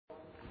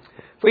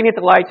If we can get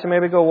the lights and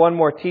maybe go one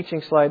more teaching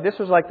slide. This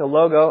was like the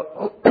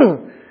logo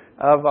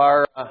of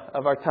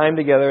our time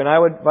together, and I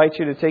would invite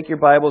you to take your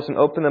Bibles and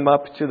open them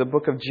up to the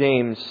book of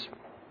James.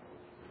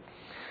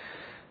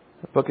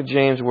 The book of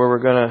James, where we're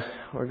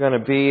gonna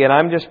be, and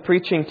I'm just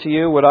preaching to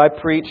you what I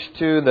preach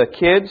to the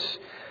kids.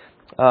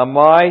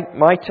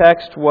 My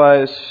text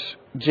was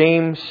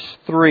James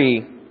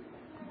 3.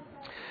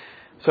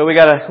 So we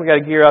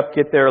gotta gear up,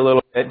 get there a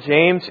little bit.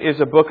 James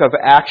is a book of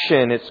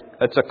action.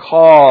 It's a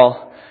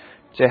call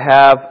to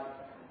have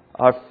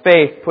our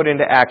faith put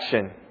into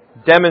action.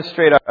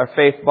 Demonstrate our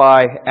faith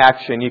by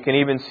action. You can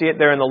even see it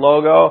there in the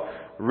logo.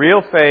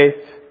 Real faith,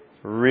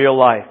 real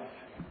life.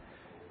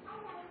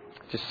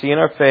 To see in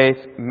our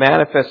faith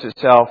manifest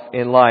itself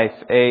in life.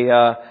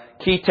 A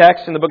key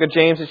text in the book of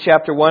James is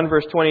chapter 1,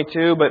 verse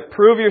 22. But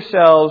prove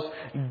yourselves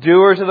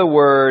doers of the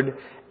word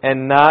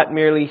and not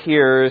merely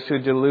hearers who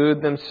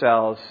delude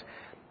themselves.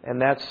 And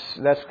that's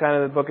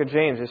kind of the book of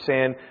James. It's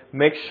saying,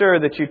 make sure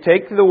that you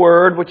take the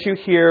word, what you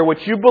hear,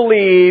 what you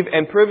believe,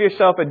 and prove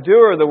yourself a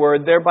doer of the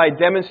word, thereby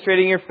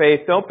demonstrating your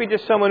faith. Don't be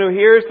just someone who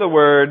hears the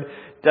word,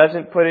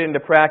 doesn't put it into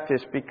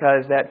practice,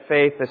 because that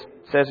faith, as it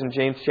says in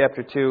James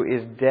chapter 2,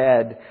 is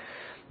dead.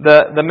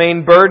 The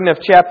main burden of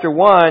chapter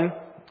 1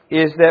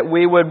 is that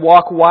we would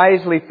walk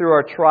wisely through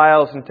our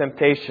trials and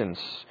temptations.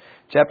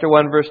 Chapter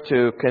 1, verse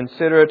 2,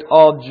 consider it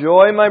all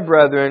joy, my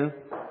brethren,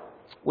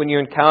 when you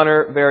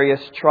encounter various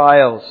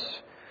trials,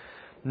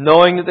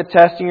 knowing that the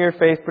testing of your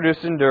faith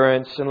produces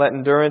endurance, and let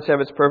endurance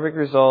have its perfect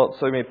result,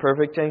 so you may be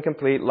perfect and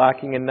complete,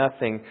 lacking in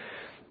nothing.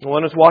 The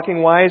one who's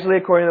walking wisely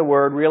according to the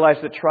Word, realize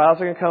that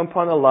trials are going to come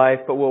upon the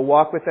life, but we'll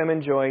walk with them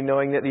in joy,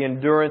 knowing that the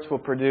endurance will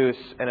produce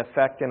an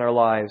effect in our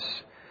lives.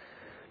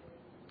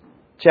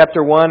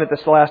 Chapter 1, at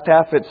this last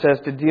half, it says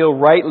to deal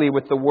rightly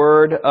with the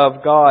Word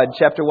of God.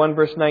 Chapter 1,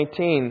 verse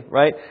 19,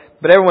 right?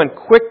 But everyone,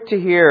 quick to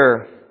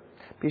hear,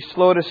 be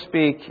slow to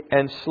speak,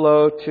 and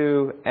slow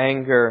to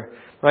anger.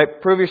 Right?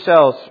 Prove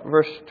yourselves,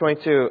 verse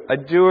 22, a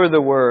doer of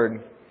the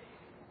Word,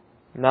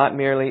 not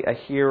merely a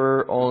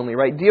hearer only.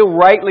 Right? Deal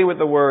rightly with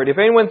the Word. If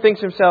anyone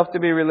thinks himself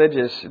to be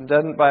religious and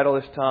doesn't bridle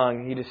his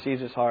tongue, he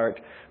deceives his heart.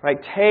 Right?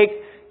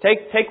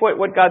 Take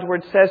what God's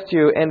Word says to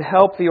you and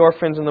help the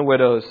orphans and the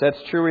widows.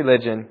 That's true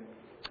religion.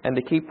 And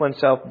to keep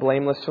oneself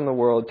blameless from the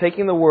world.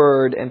 Taking the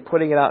Word and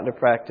putting it out into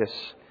practice.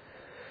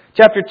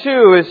 Chapter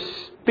 2 is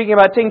speaking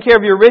about taking care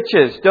of your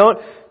riches.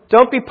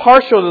 Don't be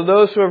partial to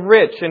those who are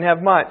rich and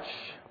have much.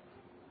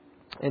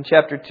 In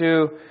chapter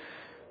 2,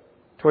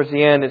 towards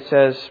the end, it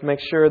says, make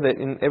sure that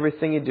in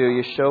everything you do,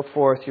 you show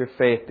forth your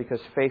faith,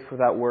 because faith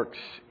without works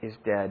is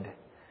dead.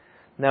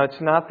 Now, it's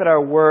not that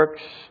our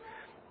works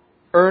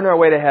earn our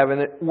way to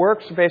heaven.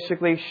 Works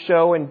basically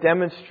show and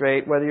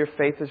demonstrate whether your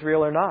faith is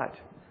real or not.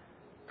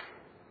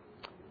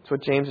 That's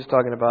what James is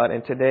talking about.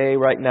 And today,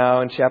 right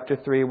now, in chapter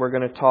 3, we're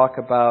going to talk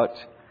about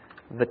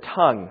the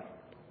tongue.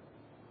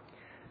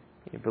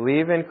 You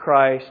believe in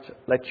Christ,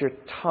 let your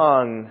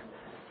tongue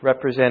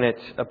represent it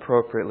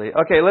appropriately.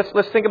 Okay,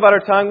 let's think about our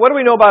tongue. What do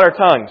we know about our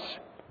tongues?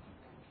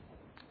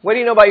 What do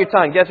you know about your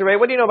tongue? Desiree,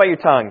 what do you know about your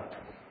tongue?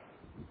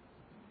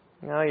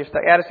 No, you're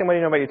stuck. Addison, what do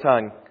you know about your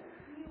tongue?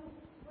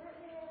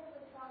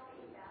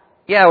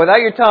 Yeah,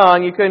 without your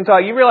tongue, you couldn't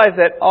talk. You realize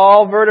that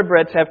all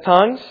vertebrates have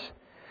tongues,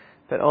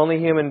 but only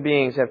human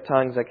beings have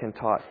tongues that can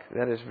talk.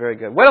 That is very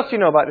good. What else do you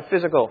know about the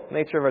physical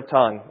nature of our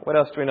tongue? What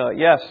else do we know?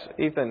 Yes,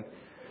 Ethan.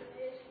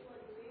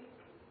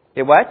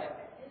 It what?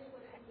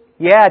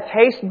 Yeah,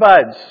 taste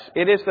buds.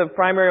 It is the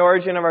primary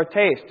origin of our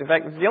taste. In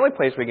fact, it's the only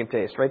place we can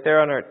taste, right there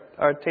on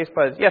our taste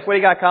buds. Yes, what do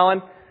you got,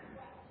 Colin?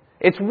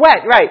 It's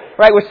wet, right.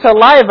 With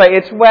saliva,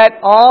 it's wet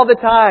all the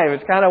time.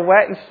 It's kind of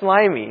wet and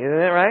slimy, isn't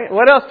it, right?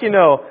 What else do you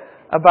know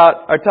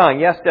about our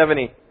tongue? Yes,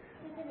 Devaney.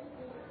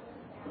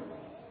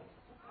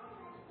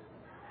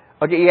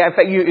 Okay, yeah, in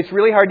fact, it's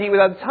really hard to eat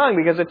without the tongue,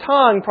 because the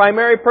tongue,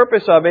 primary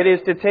purpose of it is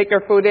to take our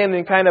food in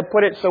and kind of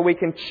put it so we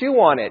can chew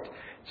on it,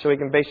 so we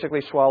can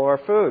basically swallow our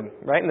food,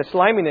 right? And the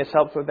sliminess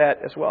helps with that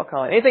as well,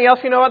 Colin. Anything else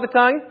you know about the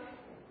tongue?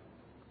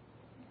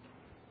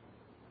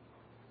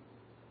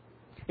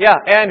 Yeah,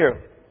 Andrew.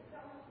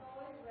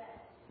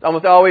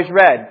 Almost always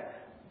red.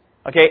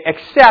 Okay,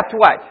 except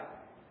what?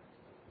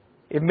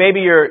 If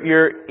maybe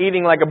you're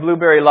eating like a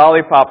blueberry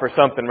lollipop or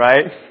something,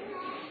 right?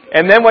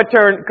 And then what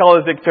color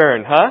does it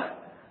turn, huh?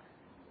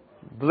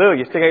 Blue.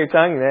 You stick out your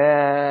tongue,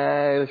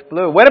 it's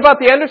blue. What about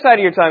the underside of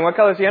your tongue? What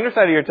color is the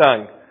underside of your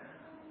tongue?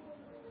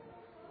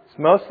 It's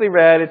mostly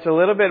red. It's a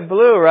little bit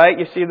blue, right?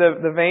 You see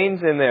the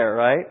veins in there,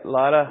 right? A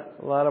lot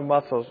of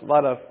muscles, a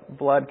lot of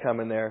blood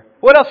coming there.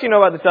 What else do you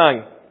know about the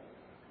tongue?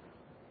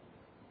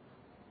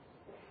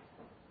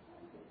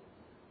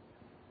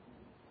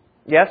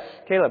 Yes,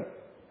 Caleb?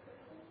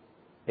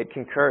 It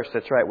can curse.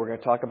 That's right. We're going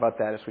to talk about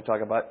that as we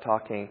talk about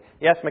talking.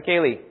 Yes,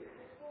 McKaylee?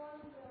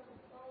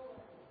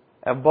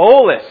 A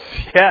bolus.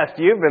 Yes,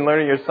 you've been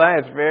learning your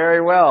science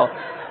very well.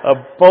 A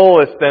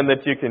bolus, then,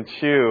 that you can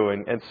chew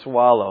and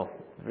swallow.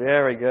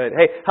 Very good.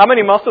 Hey, how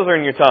many muscles are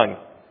in your tongue?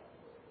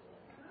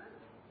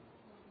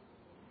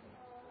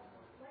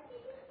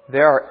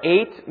 There are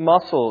 8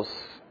 muscles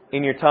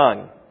in your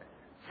tongue.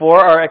 4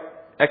 are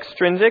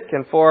extrinsic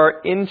and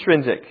 4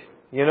 intrinsic.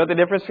 You know what the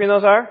difference between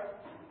those are?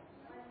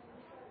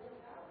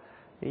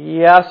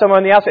 Yeah, some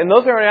on the outside. And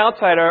those that are on the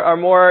outside are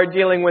more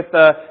dealing with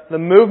the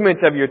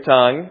movement of your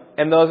tongue.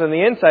 And those on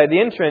the inside,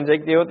 the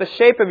intrinsic, deal with the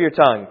shape of your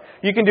tongue.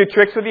 You can do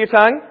tricks with your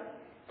tongue.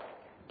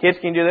 Kids,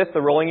 can you do this?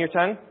 The rolling your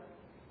tongue.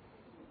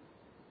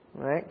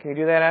 All right. Can you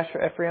do that,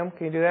 Ephraim?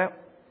 Can you do that?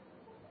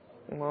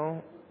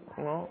 No.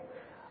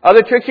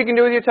 Other tricks you can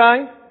do with your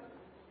tongue?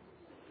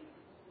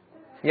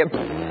 Yep.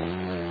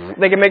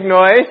 They can make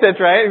noise. That's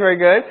right. Very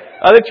good.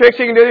 Other tricks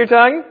you can do with your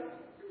tongue?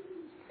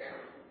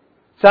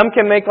 Some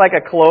can make like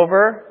a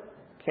clover.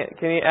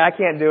 Can you? I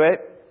can't do it.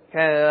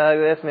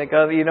 This, make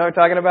other. You know what I'm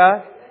talking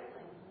about?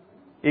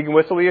 You can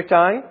whistle with your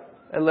tongue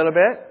a little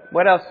bit.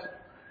 What else?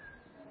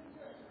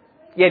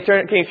 Yeah,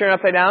 can you turn it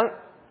upside down?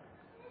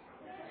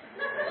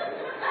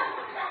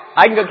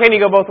 I can go. Can you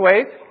go both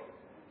ways?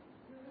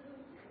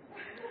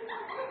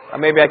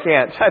 Maybe I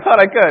can't. I thought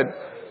I could.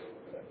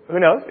 Who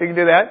knows? You can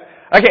do that.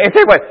 Okay, and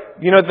tell you what.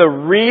 You know the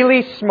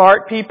really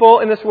smart people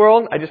in this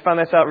world? I just found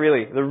this out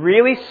really. The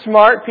really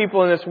smart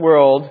people in this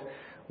world,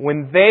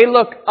 when they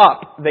look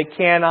up, they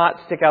cannot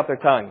stick out their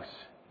tongues.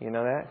 You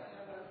know that?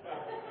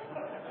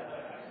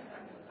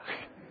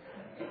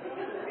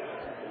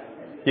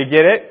 You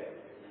get it?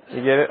 You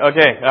get it?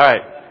 Okay, all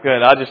right.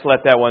 Good. I'll just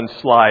let that one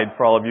slide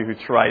for all of you who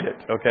tried it,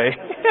 okay?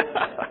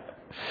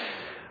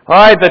 All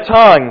right, the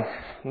tongue.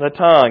 The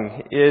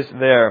tongue is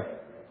there.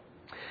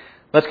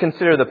 Let's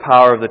consider the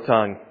power of the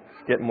tongue.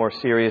 It's getting more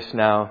serious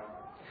now.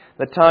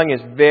 The tongue is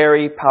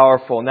very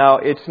powerful. Now,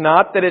 it's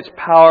not that it's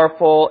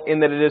powerful in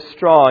that it is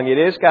strong. It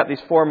has got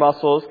these 4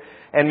 muscles.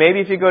 And maybe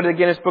if you go to the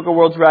Guinness Book of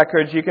World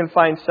Records, you can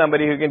find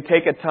somebody who can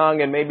take a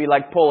tongue and maybe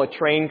like pull a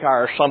train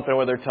car or something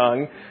with their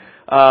tongue.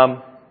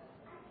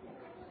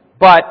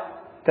 But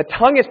the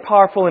tongue is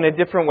powerful in a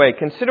different way.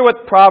 Consider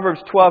what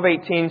Proverbs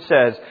 12:18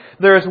 says.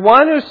 There is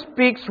one who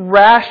speaks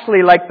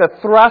rashly like the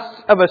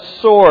thrusts of a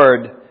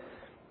sword,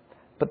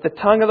 but the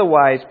tongue of the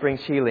wise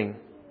brings healing.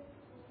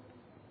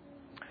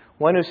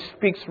 One who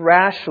speaks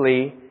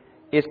rashly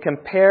is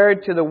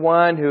compared to the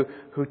one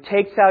who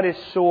takes out his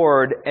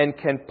sword and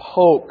can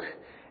poke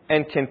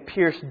and can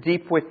pierce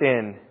deep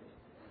within.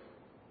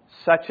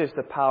 Such is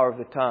the power of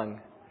the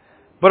tongue.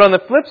 But on the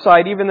flip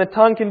side, even the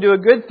tongue can do a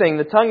good thing.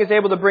 The tongue is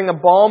able to bring a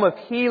balm of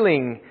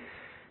healing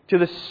to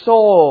the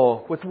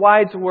soul with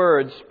wise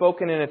words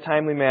spoken in a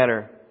timely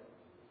manner.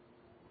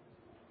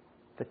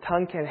 The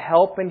tongue can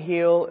help and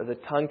heal, or the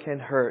tongue can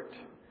hurt.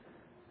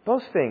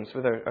 Both things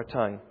with our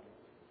tongue.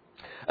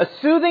 A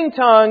soothing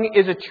tongue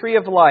is a tree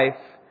of life,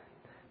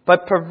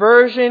 but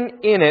perversion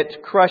in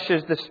it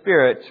crushes the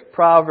spirit.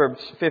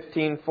 Proverbs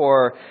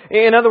 15:4.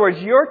 In other words,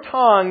 your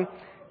tongue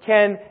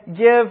can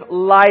give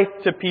life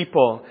to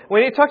people.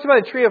 When it talks about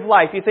a tree of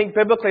life, you think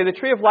biblically, the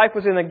tree of life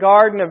was in the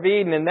Garden of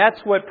Eden, and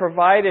that's what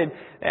provided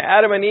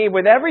Adam and Eve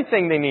with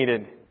everything they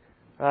needed.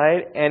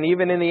 Right? And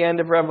even in the end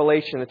of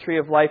Revelation, the tree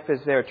of life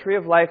is there. Tree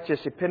of life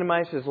just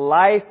epitomizes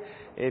life.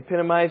 It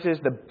epitomizes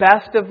the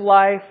best of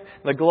life,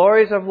 the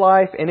glories of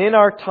life. And in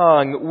our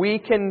tongue, we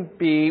can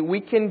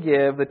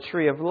give the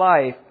tree of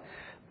life.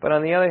 But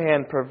on the other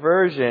hand,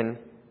 perversion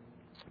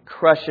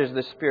crushes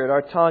the spirit.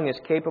 Our tongue is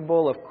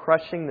capable of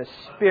crushing the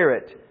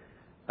spirit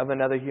of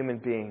another human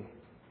being.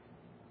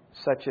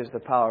 Such is the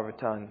power of a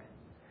tongue.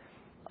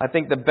 I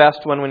think the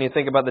best one when you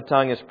think about the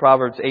tongue is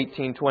Proverbs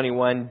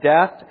 18:21.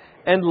 Death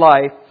and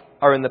life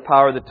are in the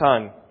power of the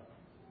tongue.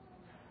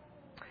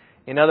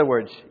 In other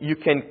words, you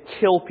can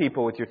kill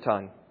people with your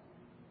tongue.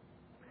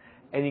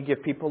 And you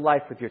give people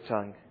life with your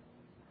tongue.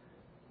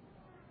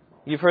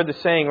 You've heard the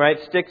saying, right?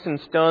 Sticks and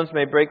stones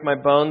may break my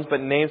bones,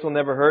 but names will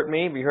never hurt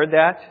me. Have you heard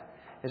that?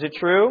 Is it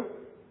true?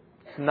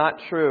 It's not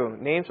true.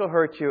 Names will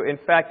hurt you. In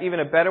fact, even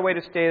a better way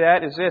to say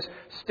that is this.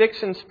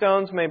 Sticks and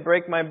stones may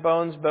break my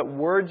bones, but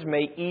words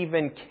may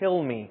even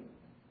kill me.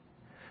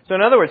 So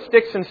in other words,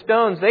 sticks and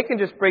stones, they can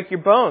just break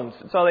your bones.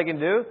 That's all they can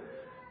do.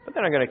 But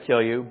they're not going to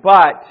kill you.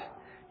 But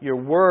your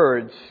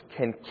words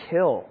can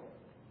kill.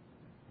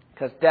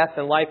 Because death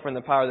and life are in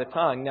the power of the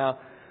tongue. Now,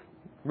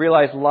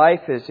 realize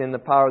life is in the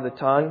power of the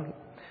tongue.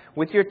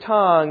 With your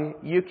tongue,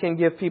 you can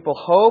give people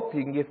hope.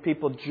 You can give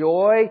people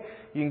joy.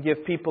 You can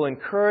give people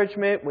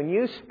encouragement. When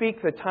you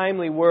speak the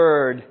timely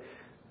word,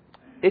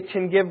 it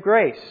can give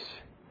grace.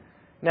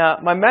 Now,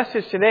 my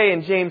message today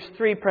in James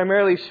 3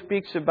 primarily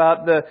speaks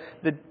about the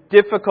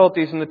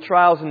difficulties and the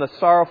trials and the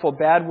sorrowful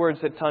bad words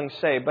that tongues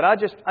say. But I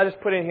just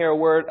put in here a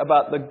word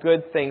about the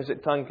good things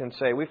that tongue can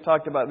say. We've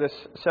talked about this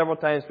several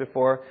times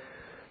before.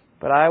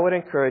 But I would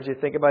encourage you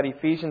to think about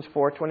Ephesians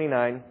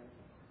 4:29.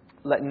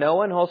 Let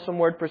no unwholesome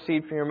word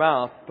proceed from your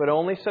mouth, but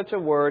only such a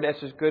word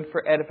as is good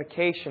for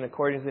edification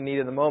according to the need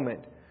of the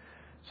moment,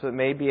 so it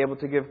may be able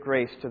to give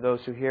grace to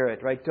those who hear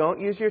it. Right?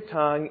 Don't use your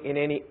tongue in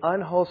any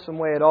unwholesome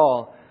way at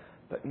all,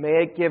 but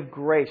may it give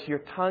grace. Your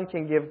tongue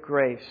can give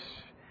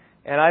grace.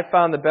 And I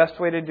found the best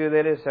way to do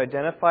that is to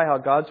identify how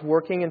God's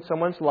working in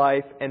someone's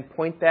life and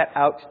point that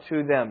out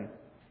to them.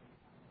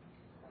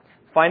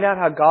 Find out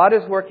how God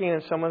is working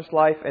in someone's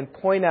life and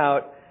point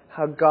out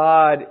how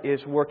God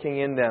is working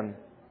in them.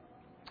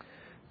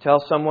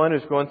 Tell someone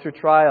who's going through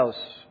trials,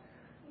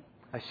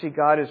 I see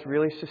God is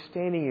really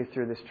sustaining you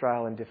through this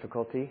trial and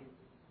difficulty.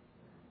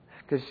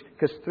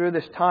 Because through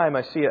this time,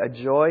 I see a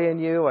joy in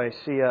you. I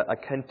see a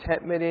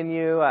contentment in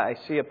you. I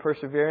see a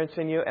perseverance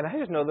in you. And I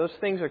just know those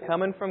things are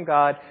coming from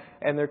God,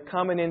 and they're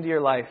coming into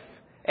your life.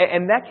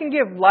 And that can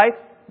give life,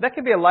 that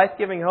can be a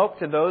life-giving hope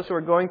to those who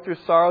are going through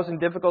sorrows and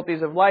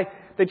difficulties of life,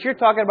 that you're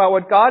talking about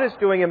what God is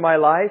doing in my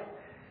life,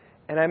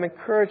 and I'm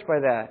encouraged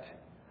by that.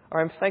 Or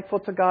I'm thankful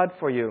to God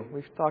for you.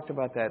 We've talked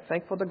about that.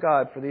 Thankful to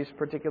God for these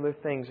particular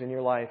things in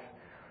your life.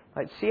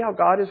 Right? See how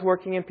God is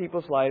working in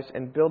people's lives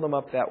and build them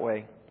up that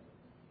way.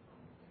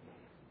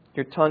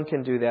 Your tongue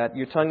can do that.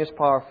 Your tongue is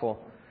powerful.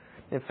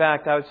 In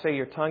fact, I would say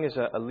your tongue is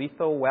a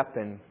lethal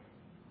weapon.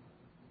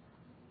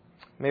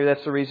 Maybe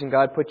that's the reason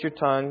God put your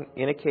tongue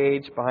in a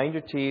cage behind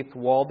your teeth,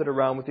 walled it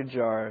around with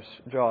your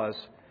jaws.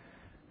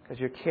 Because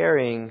you're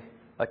carrying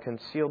a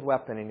concealed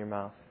weapon in your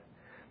mouth.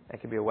 It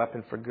could be a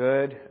weapon for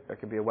good, or it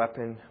could be a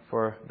weapon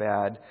for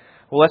bad.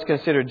 Well, let's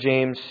consider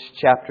James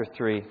chapter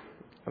 3. I'm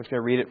just going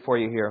to read it for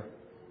you here.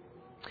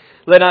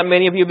 Let not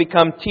many of you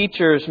become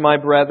teachers, my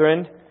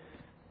brethren,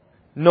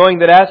 knowing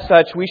that as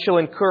such we shall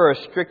incur a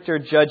stricter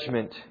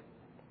judgment.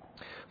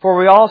 For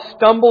we all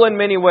stumble in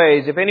many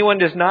ways. If anyone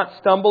does not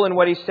stumble in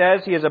what he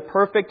says, he is a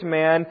perfect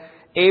man,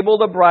 able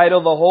to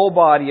bridle the whole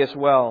body as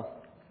well.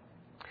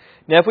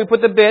 Now if we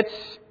put the bits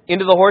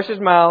into the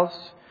horses' mouths,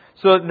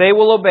 so that they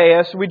will obey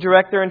us, we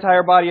direct their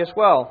entire body as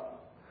well.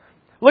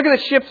 Look at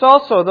the ships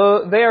also,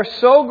 though they are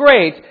so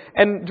great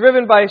and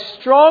driven by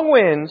strong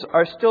winds,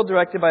 are still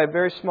directed by a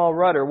very small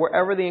rudder,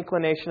 wherever the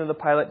inclination of the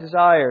pilot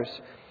desires.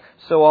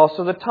 So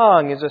also the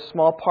tongue is a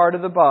small part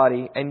of the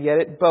body, and yet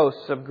it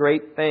boasts of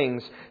great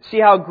things. See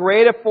how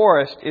great a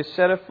forest is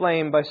set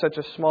aflame by such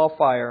a small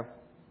fire.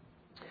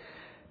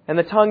 And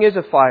the tongue is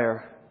a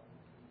fire,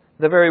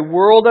 the very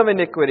world of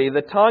iniquity.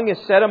 The tongue is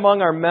set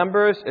among our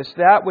members as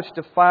that which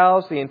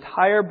defiles the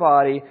entire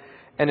body,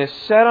 and is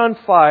set on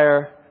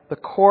fire, the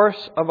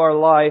course of our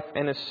life,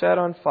 and is set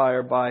on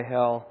fire by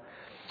hell.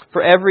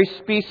 For every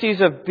species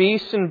of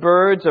beasts and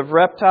birds, of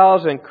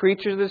reptiles and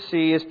creatures of the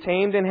sea is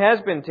tamed and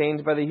has been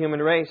tamed by the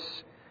human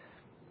race.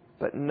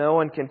 But no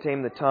one can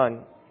tame the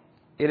tongue.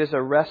 It is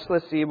a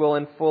restless evil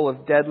and full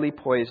of deadly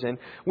poison.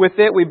 With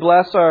it we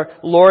bless our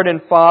Lord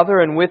and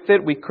Father, and with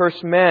it we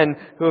curse men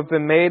who have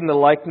been made in the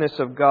likeness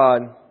of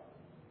God.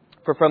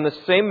 For from the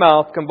same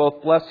mouth come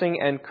both blessing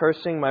and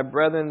cursing. My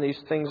brethren, these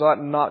things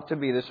ought not to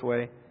be this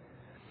way.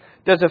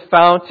 Does a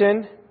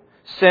fountain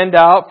send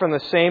out from the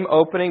same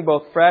opening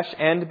both fresh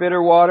and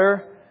bitter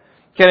water?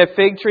 Can a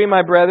fig tree,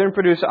 my brethren,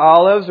 produce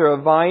olives, or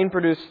a vine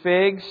produce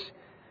figs?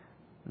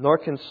 Nor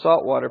can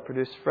salt water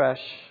produce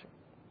fresh.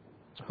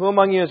 Who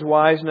among you is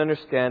wise and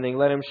understanding?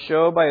 Let him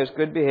show by his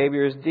good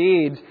behavior his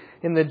deeds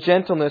in the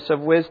gentleness of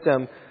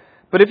wisdom.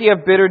 But if you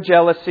have bitter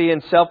jealousy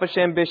and selfish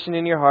ambition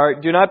in your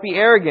heart, do not be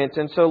arrogant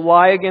and so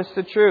lie against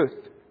the truth.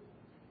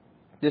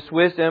 This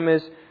wisdom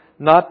is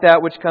not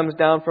that which comes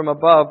down from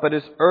above, but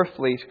is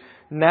earthly,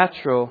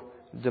 natural,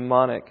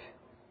 demonic.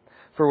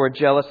 For where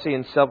jealousy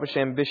and selfish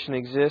ambition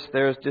exist,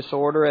 there is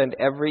disorder and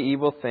every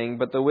evil thing.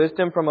 But the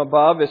wisdom from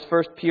above is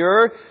first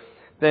pure,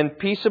 then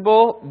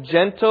peaceable,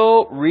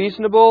 gentle,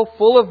 reasonable,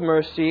 full of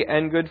mercy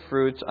and good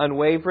fruits,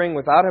 unwavering,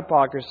 without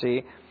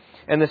hypocrisy.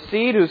 And the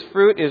seed whose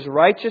fruit is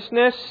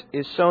righteousness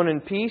is sown in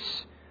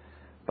peace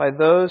by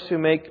those who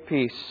make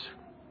peace.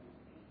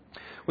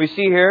 We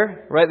see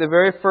here, right, the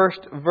very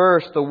first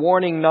verse, the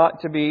warning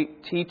not to be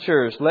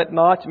teachers. Let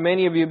not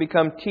many of you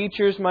become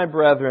teachers, my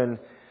brethren,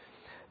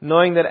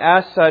 knowing that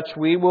as such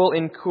we will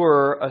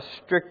incur a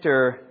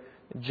stricter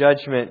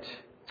judgment.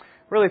 It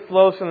really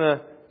flows from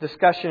the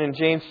discussion in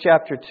James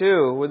chapter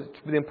 2 with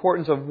the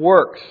importance of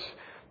works,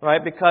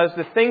 right? Because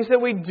the things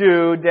that we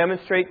do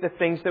demonstrate the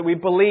things that we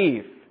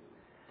believe.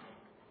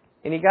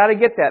 And you got to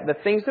get that. The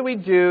things that we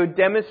do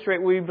demonstrate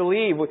what we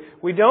believe.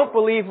 We don't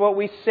believe what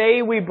we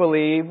say we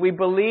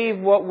believe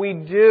what we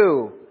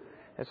do.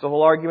 That's the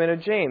whole argument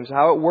of James.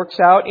 How it works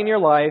out in your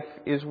life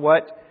is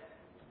what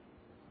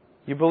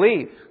you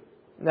believe.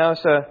 Now,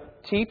 as a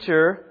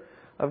teacher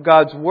of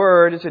God's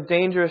Word, it's a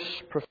dangerous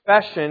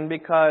profession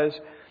because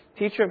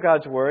teacher of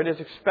God's Word is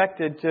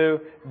expected to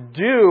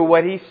do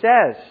what he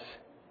says.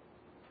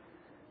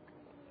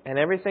 And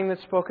everything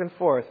that's spoken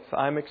forth,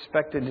 I'm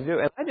expected to do.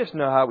 And I just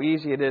know how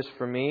easy it is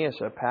for me as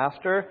a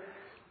pastor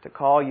to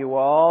call you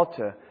all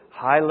to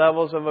high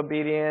levels of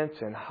obedience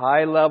and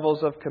high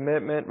levels of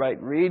commitment.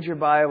 Right? Read your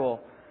Bible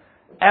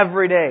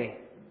every day.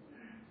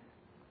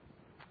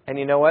 And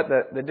you know what?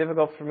 The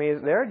difficult for me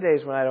is there are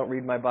days when I don't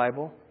read my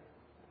Bible.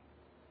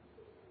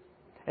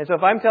 And so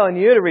if I'm telling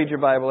you to read your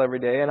Bible every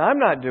day and I'm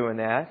not doing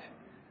that,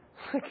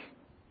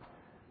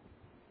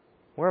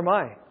 where am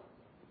I?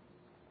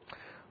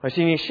 Or so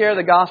you share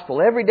the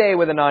gospel every day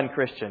with a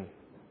non-Christian.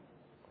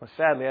 Well,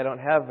 sadly, I don't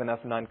have enough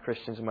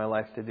non-Christians in my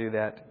life to do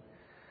that.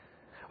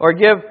 Or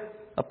give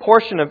a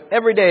portion of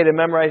every day to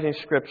memorizing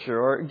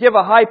Scripture. Or give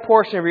a high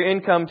portion of your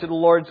income to the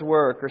Lord's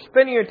work. Or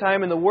spending your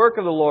time in the work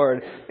of the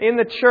Lord, in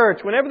the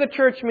church. Whenever the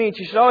church meets,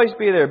 you should always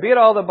be there. Be at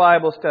all the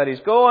Bible studies.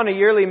 Go on a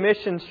yearly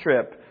missions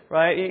trip.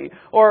 right?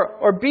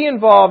 Or be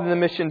involved in the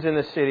missions in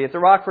the city, at the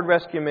Rockford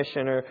Rescue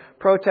Mission, or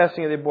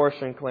protesting at the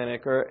abortion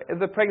clinic, or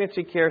the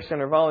Pregnancy Care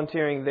Center,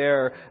 volunteering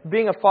there, or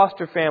being a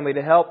foster family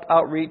to help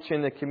outreach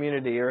in the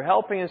community, or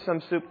helping in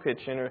some soup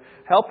kitchen, or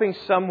helping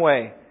some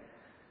way.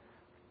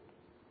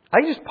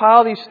 I can just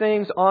pile these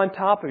things on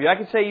top of you. I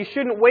can say you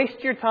shouldn't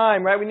waste your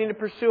time, right? We need to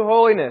pursue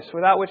holiness,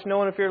 without which no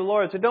one will fear the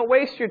Lord. So don't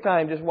waste your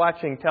time just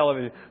watching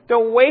television.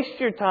 Don't waste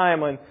your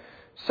time on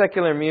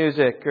secular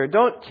music, or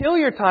don't kill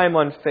your time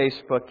on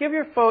Facebook. Give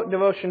your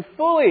devotion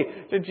fully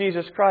to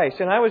Jesus Christ.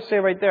 And I would say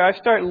right there, I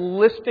start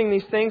listing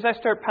these things, I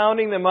start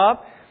pounding them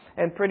up,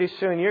 and pretty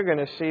soon you're going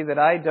to see that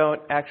I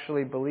don't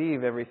actually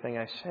believe everything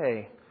I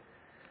say.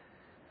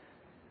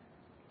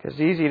 Because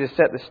it's easy to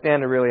set the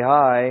standard really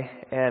high,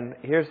 and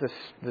here's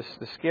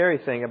the scary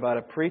thing about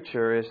a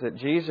preacher is that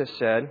Jesus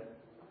said,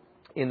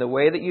 in the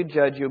way that you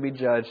judge, you'll be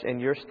judged, and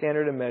your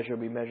standard of measure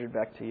will be measured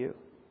back to you.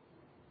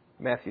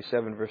 Matthew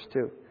 7, verse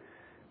 2.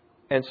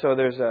 And so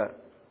there's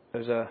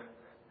a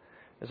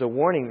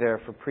warning there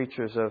for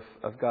preachers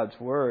of God's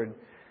Word.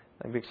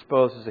 I'd be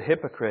exposed as a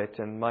hypocrite,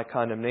 and my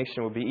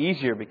condemnation will be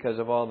easier because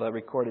of all the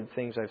recorded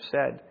things I've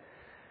said.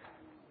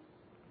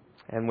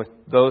 And with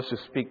those who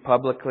speak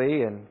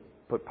publicly and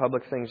put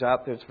public things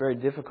out there, it's very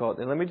difficult.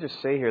 And let me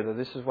just say here that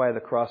this is why the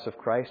cross of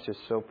Christ is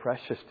so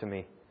precious to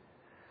me.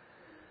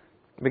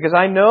 Because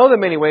I know the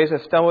many ways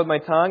I've stumbled with my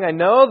tongue. I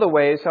know the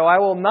ways how I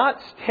will not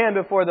stand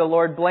before the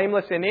Lord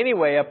blameless in any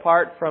way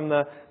apart from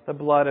the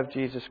blood of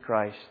Jesus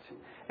Christ.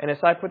 And as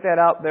I put that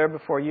out there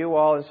before you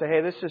all and say, hey,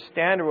 this is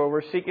standard where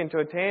we're seeking to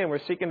attain, we're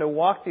seeking to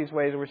walk these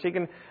ways,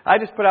 I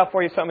just put out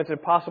for you something that's an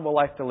impossible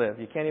life to live.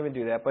 You can't even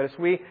do that. But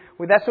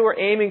that's what we're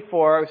aiming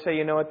for. I would say,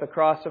 you know what, the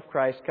cross of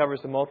Christ covers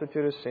the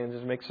multitude of sins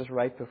and makes us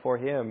right before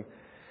Him.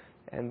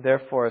 And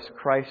therefore, as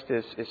Christ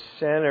is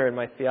center in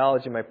my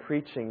theology, my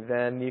preaching,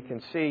 then you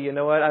can see, you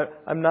know what,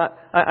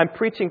 I'm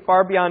preaching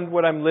far beyond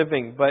what I'm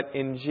living, but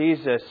in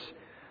Jesus,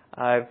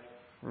 I've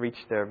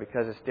reached there,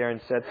 because as Darren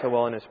said so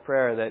well in his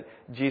prayer, that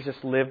Jesus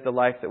lived the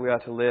life that we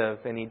ought to live,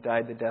 and He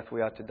died the death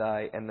we ought to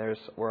die, and there's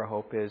where our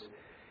hope is,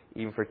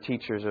 even for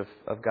teachers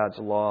of God's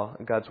law,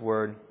 God's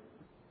Word.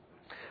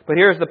 But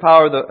here's the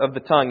power of the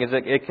tongue, is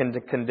that it can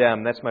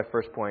condemn. That's my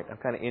first point. I'm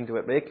kind of into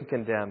it, but it can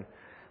condemn.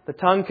 The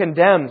tongue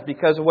condemns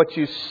because of what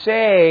you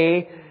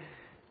say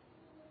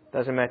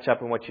doesn't match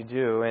up in what you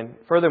do. And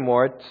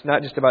furthermore, it's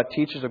not just about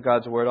teachers of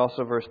God's Word.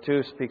 Also, verse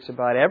 2 speaks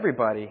about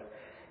everybody,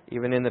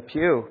 even in the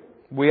pew.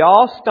 We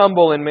all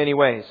stumble in many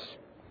ways.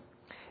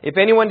 If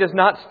anyone does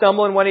not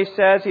stumble in what he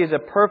says, he is a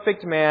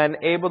perfect man,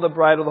 able to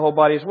bridle the whole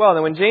body as well.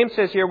 And when James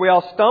says here, we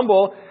all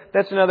stumble,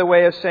 that's another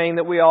way of saying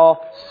that we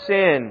all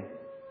sin.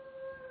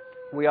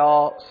 We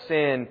all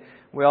sin.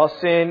 We all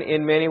sin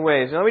in many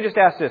ways. And let me just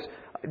ask this.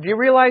 Do you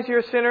realize you're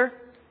a sinner?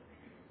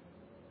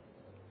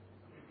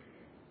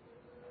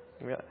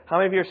 How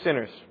many of you are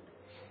sinners?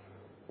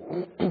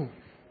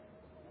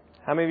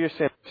 How many of you are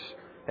sinners?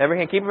 Every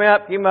hand, keep them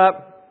up, keep them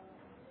up.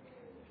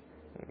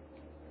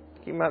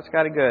 Keep them up,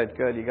 Scotty. Good,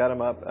 good. You got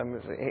them up.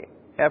 Ephraim,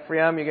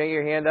 you're going to get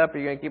your hand up or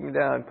you're going to keep them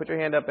down? Put your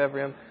hand up,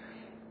 Ephraim.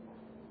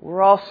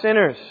 We're all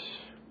sinners.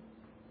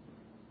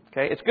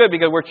 Okay, it's good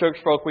because we're church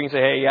folk. We can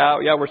say, hey,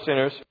 yeah, we're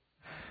sinners.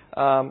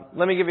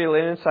 Let me give you a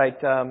little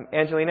insight.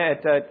 Angelina,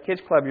 at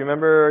Kids Club, you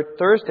remember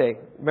Thursday?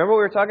 Remember what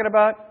we were talking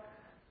about?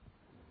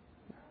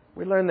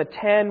 We learned the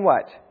 10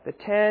 what? The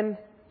 10,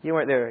 you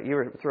weren't there. You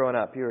were throwing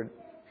up.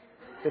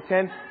 The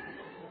 10,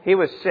 he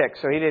was sick,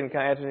 so he didn't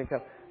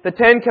come. The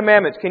 10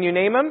 Commandments, can you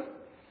name them?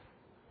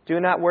 Do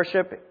not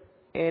worship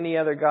any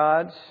other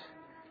gods.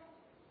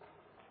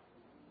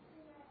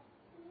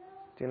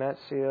 Do not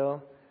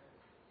steal.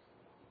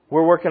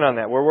 We're working on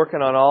that. We're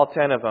working on all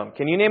 10 of them.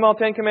 Can you name all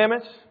 10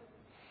 Commandments?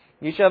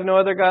 You shall have no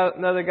other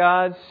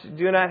gods.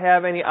 Do not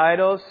have any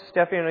idols.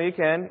 Stephanie, I know you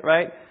can,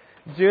 right?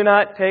 Do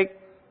not take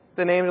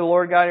the name of the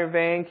Lord God in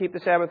vain. Keep the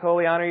Sabbath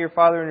holy. Honor your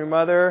father and your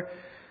mother.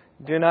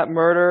 Do not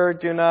murder.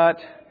 Do not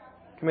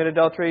commit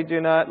adultery.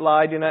 Do not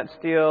lie. Do not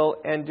steal.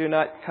 And do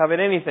not covet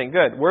anything.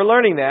 Good. We're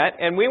learning that.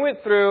 And we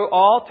went through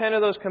all 10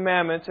 of those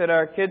commandments at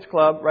our kids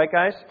club. Right,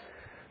 guys?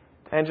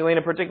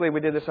 Angelina, particularly, we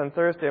did this on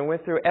Thursday and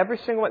went through every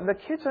single one. The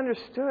kids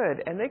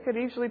understood, and they could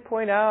easily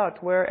point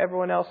out where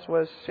everyone else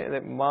was sin.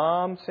 That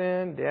mom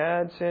sinned,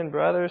 dad sinned,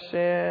 brother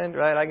sinned,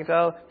 right? I can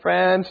tell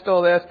friends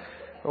stole this.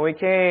 When we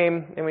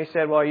came and we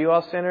said, well, are you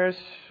all sinners?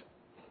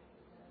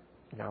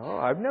 No,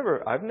 I've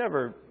never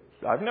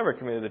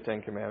committed the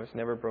 10 Commandments,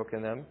 never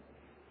broken them.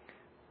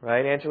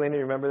 Right, Angelina,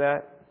 you remember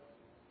that?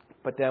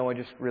 But then we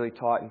just really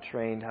taught and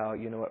trained how,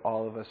 you know what,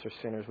 all of us are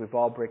sinners. We've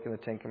all broken the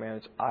 10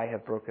 Commandments. I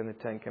have broken the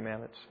 10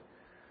 Commandments.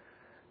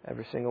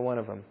 Every single one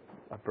of them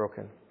I've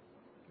broken.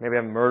 Maybe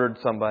I've murdered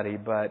somebody,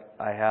 but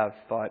I have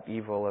thought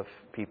evil of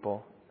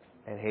people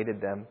and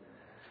hated them.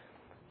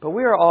 But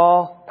we are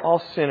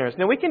all sinners.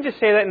 Now we can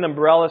just say that in an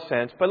umbrella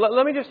sense, but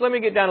let me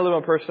get down a little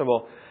more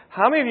personable.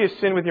 How many of you have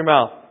sinned with your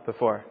mouth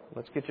before?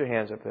 Let's get your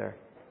hands up there.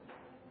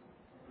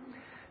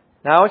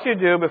 Now what you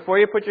do, before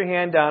you put your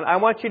hand down, I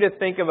want you to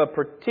think of a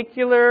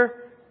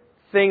particular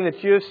thing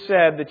that you have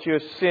said that you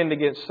have sinned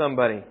against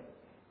somebody.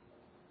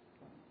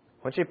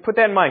 I want you to put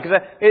that in mind. Because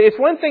it's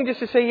one thing just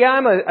to say, yeah,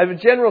 I'm a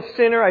general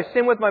sinner. I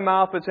sin with my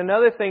mouth. But it's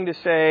another thing to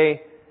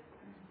say,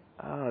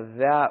 oh,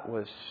 that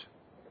was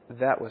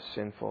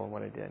sinful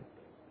what I did.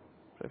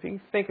 So if you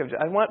can think of it,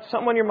 I want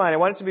something on your mind. I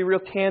want it to be real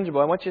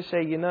tangible. I want you to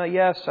say,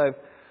 yes, I've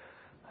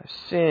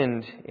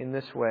sinned in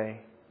this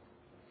way.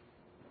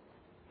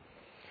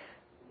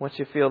 Once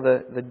you feel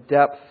the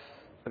depth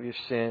of your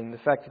sin, the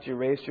fact that you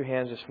raised your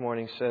hands this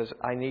morning says,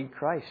 I need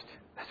Christ.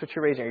 That's what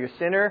you're raising. Are you a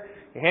sinner?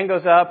 Your hand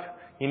goes up.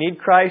 You need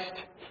Christ?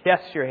 Yes,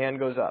 your hand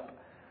goes up.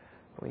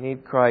 We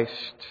need Christ.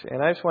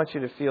 And I just want you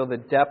to feel the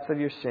depth of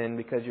your sin,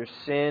 because your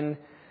sin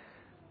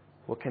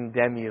will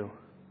condemn you.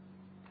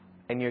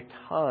 And your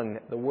tongue,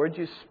 the words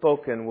you've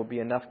spoken, will be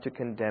enough to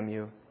condemn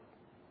you.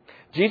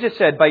 Jesus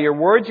said, by your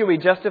words you'll be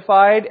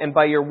justified, and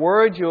by your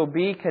words you'll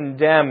be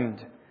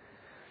condemned.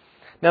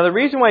 Now, the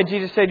reason why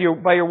Jesus said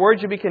by your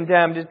words you'll be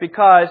condemned is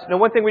because, now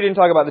one thing we didn't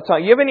talk about, the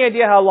tongue. You have any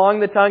idea how long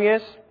the tongue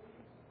is?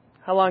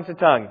 How long's the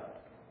tongue?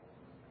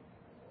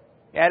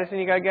 Addison,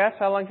 you got a guess?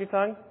 How long's your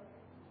tongue?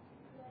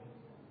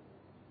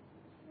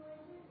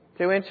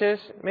 2 inches?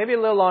 Maybe a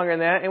little longer than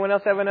that. Anyone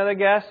else have another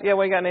guess? Yeah,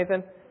 what you got,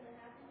 Nathan?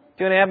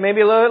 2.5,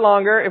 maybe a little bit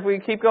longer. If we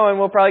keep going,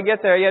 we'll probably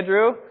get there. Yeah,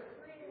 Drew?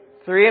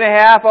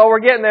 3.5. Oh, we're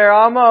getting there.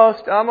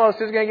 Almost.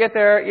 Who's going to get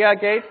there? Yeah,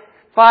 Kate?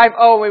 5.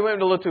 Oh, we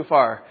went a little too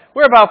far.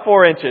 We're about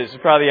 4 inches is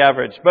probably the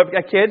average. But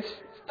kids,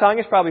 tongue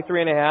is probably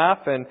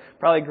 3.5. And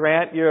probably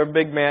Grant, you're a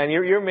big man.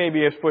 You're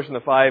maybe pushing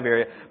the 5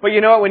 area. But you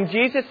know what? When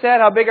Jesus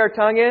said how big our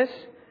tongue is,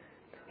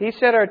 He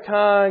said our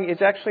tongue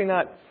is actually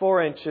not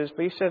 4 inches,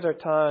 but He says our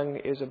tongue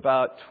is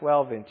about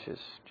 12 inches.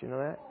 Do you know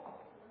that?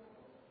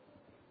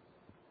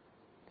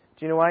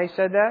 Do you know why He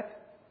said that?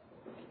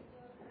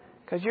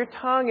 Because your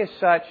tongue is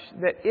such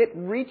that it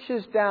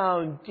reaches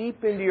down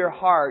deep into your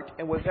heart,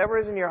 and whatever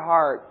is in your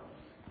heart,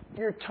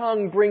 your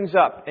tongue brings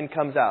up and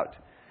comes out.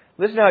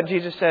 Listen to how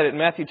Jesus said it in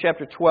Matthew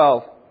chapter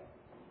 12,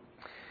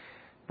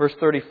 verse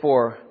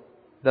 34.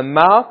 The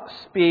mouth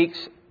speaks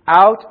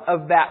out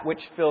of that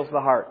which fills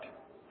the heart.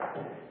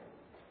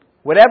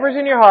 Whatever's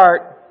in your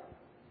heart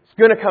is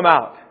going to come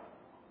out.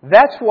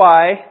 That's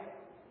why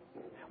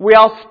we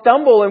all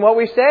stumble in what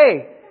we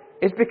say.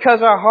 It's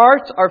because our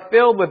hearts are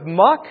filled with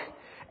muck.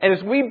 And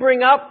as we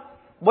bring up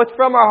what's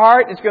from our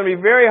heart, it's going to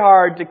be very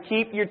hard to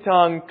keep your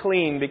tongue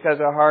clean because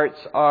our hearts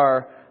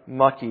are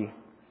mucky.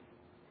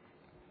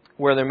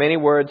 Where there are many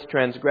words,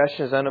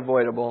 transgression is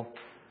unavoidable.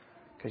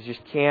 Because you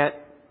just can't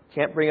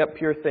bring up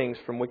pure things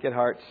from wicked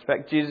hearts. In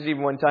fact, Jesus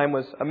even one time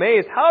was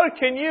amazed. How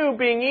can you,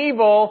 being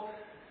evil,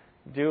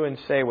 do and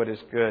say what is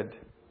good?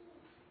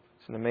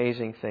 It's an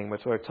amazing thing.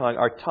 What's our tongue?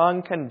 Our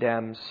tongue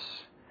condemns.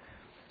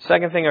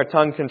 Second thing, our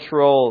tongue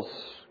controls.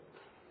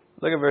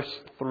 Look at verse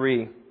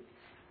 3.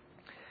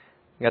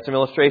 We got some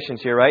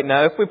illustrations here, right?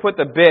 Now, if we put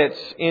the bits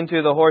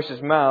into the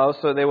horse's mouth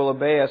so they will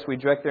obey us, we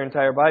direct their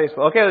entire bodies.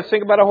 Okay, let's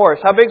think about a horse.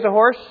 How big's a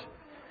horse?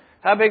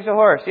 How big's a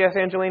horse? Yes,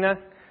 Angelina?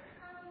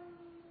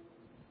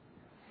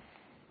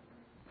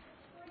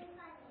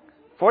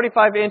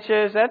 45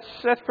 inches.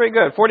 That's pretty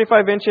good.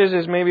 45 inches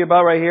is maybe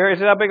about right here.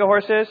 Is it how big a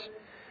horse is?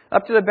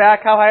 Up to the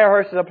back. How high are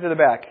horses up to the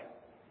back?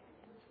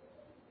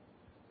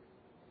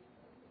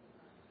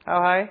 How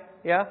high?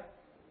 Yeah?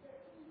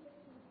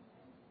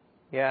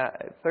 Yeah,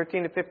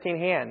 13 to 15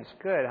 hands.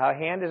 Good. A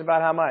hand is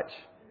about how much?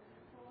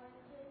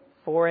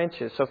 4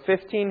 inches. So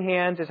 15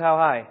 hands is how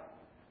high?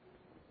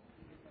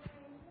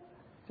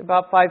 It's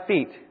about 5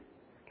 feet.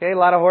 Okay, a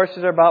lot of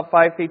horses are about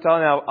 5 feet tall.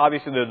 Now,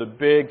 obviously, they're the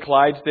big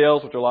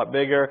Clydesdales, which are a lot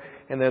bigger,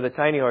 and they're the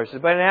tiny horses.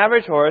 But an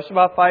average horse,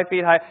 about 5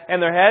 feet high.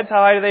 And their heads,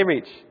 how high do they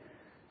reach?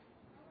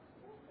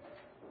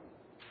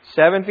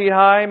 7 feet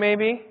high,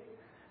 maybe?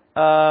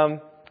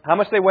 How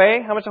much do they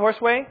weigh? How much does a horse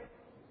weigh?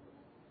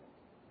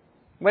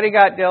 What do you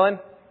got, Dylan?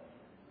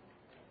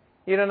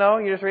 You don't know?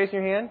 You just raising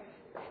your hand?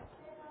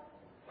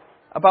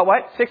 About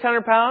what?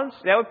 600 pounds?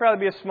 That would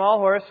probably be a small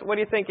horse. What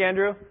do you think,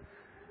 Andrew?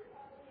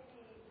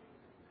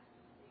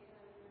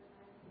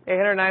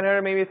 800,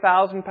 900, maybe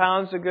 1,000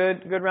 pounds, a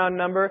good round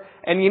number.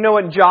 And you know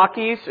what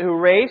jockeys who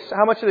race,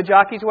 how much do the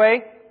jockeys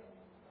weigh?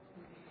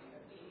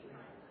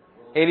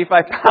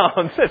 85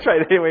 pounds. That's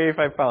right, they weigh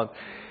 85 pounds.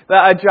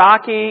 A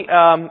jockey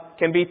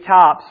can be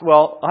tops,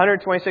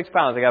 126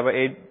 pounds. They have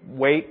a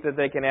weight that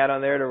they can add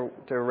on there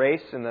to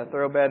race in the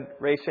thoroughbred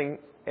racing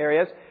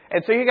areas.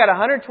 And so you got a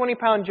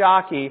 120-pound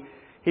jockey.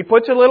 He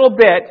puts a little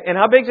bit, and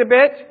how big's a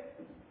bit?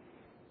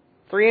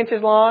 3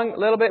 inches long, a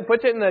little bit.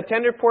 Puts it in the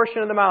tender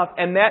portion of the mouth,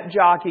 and that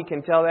jockey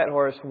can tell that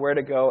horse where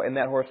to go, and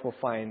that horse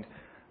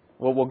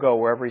will go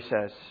wherever he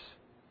says.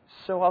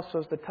 So also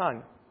is the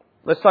tongue.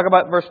 Let's talk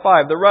about verse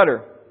 5, the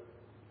rudder.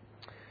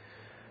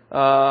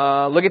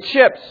 Look at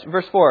ships,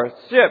 verse 4.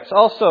 Ships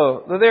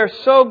also, though they are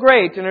so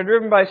great and are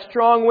driven by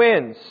strong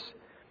winds,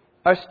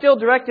 are still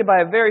directed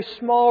by a very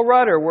small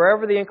rudder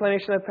wherever the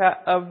inclination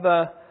of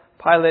the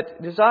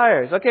pilot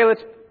desires. Okay,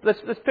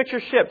 let's picture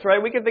ships,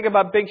 right? We can think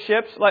about big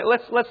ships. Like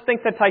let's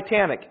think the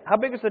Titanic. How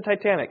big is the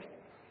Titanic?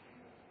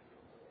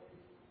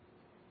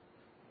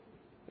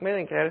 What do you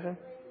think, Addison?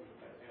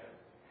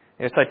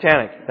 It's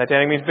Titanic.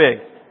 Titanic means big.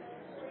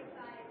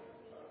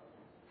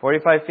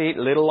 45 feet,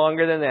 a little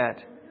longer than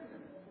that.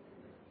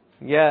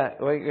 Yeah,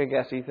 what do you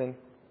guess, Ethan?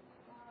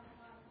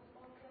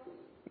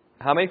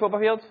 How many football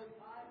fields?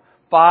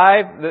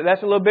 5.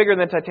 That's a little bigger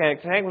than the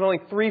Titanic. The Titanic was only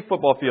 3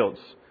 football fields.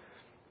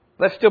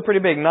 That's still pretty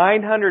big.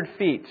 900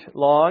 feet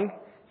long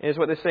is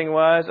what this thing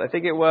was. I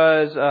think it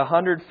was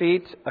 100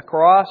 feet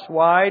across,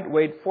 wide,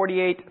 weighed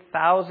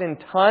 48,000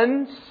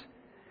 tons.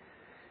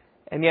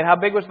 And yet, how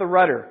big was the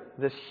rudder?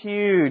 This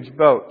huge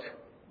boat.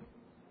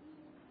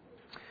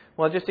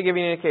 Well, just to give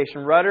you an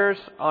indication, rudders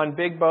on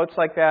big boats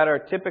like that are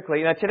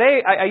typically... Now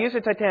today, I use the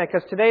Titanic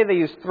because today they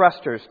use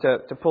thrusters to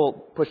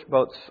push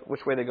boats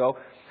which way they go.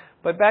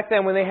 But back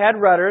then when they had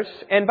rudders...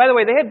 And by the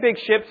way, they had big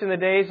ships in the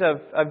days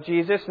of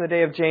Jesus, in the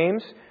day of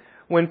James.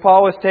 When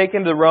Paul was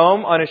taken to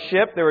Rome on a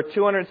ship, there were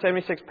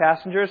 276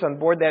 passengers on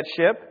board that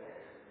ship.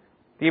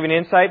 To give you an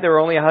insight, there were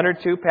only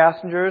 102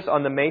 passengers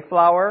on the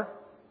Mayflower.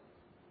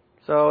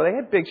 So they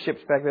had big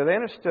ships back there. They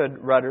understood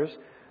rudders.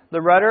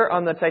 The rudder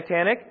on the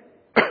Titanic...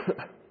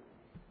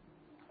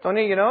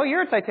 Tony, you know,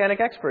 you're a Titanic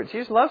expert. She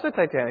just loves the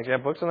Titanic. She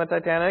has books on the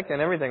Titanic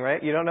and everything,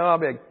 right? You don't know how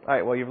big. All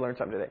right, well, you've learned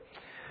something today.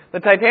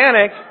 The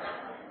Titanic,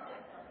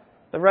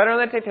 the rudder on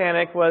the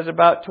Titanic was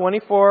about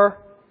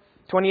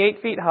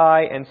 28 feet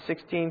high and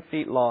 16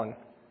 feet long.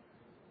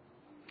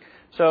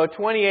 So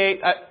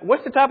 28,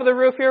 what's the top of the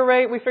roof here,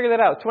 Ray? We figured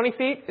that out. 20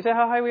 feet? Is that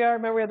how high we are?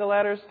 Remember we had the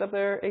ladders up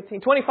there?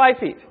 25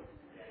 feet.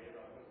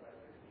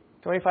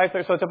 25,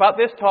 30. So it's about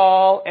this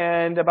tall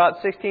and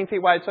about 16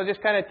 feet wide. So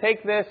just kind of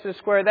take this as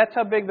square. That's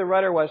how big the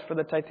rudder was for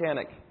the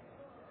Titanic.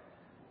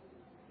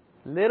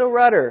 Little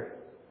rudder.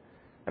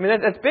 I mean,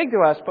 that's big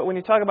to us, but when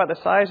you talk about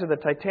the size of the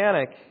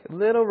Titanic,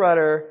 little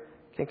rudder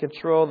can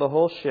control the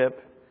whole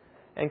ship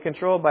and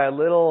controlled by a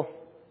little,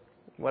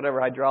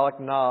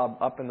 hydraulic knob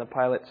up in the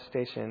pilot's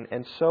station.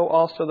 And so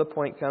also the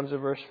point comes in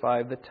verse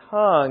 5. The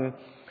tongue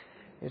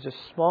is a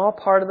small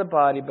part of the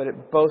body, but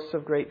it boasts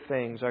of great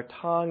things. Our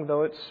tongue,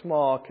 though it's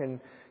small,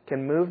 can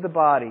move the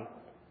body.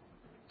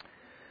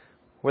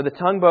 Where the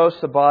tongue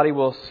boasts, the body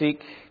will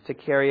seek to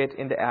carry it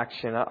into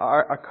action.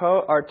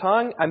 Our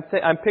tongue,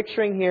 I'm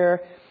picturing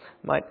here,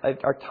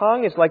 our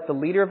tongue is like the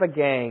leader of a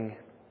gang.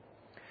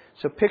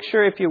 So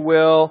picture, if you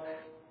will,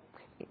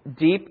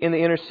 deep in the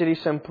inner city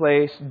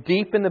someplace,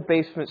 deep in the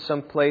basement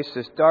someplace,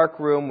 this dark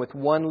room with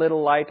one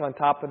little light on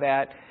top of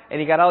that. And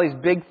you got all these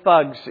big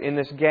thugs in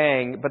this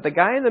gang. But the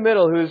guy in the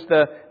middle who's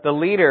the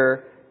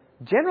leader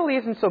generally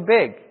isn't so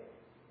big.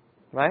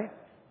 Right?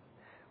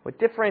 What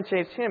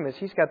differentiates him is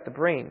he's got the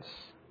brains.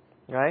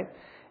 Right?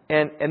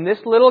 And this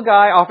little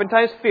guy,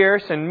 oftentimes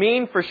fierce and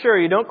mean for sure.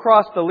 You don't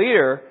cross the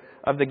leader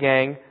of the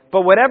gang.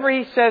 But whatever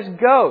he says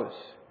goes.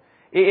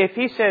 If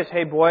he says,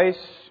 hey boys,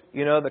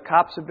 you know, the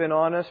cops have been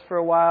on us for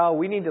a while.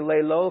 We need to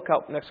lay low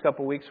next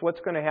couple of weeks. What's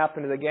going to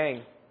happen to the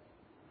gang?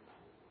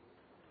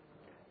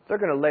 They're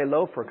going to lay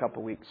low for a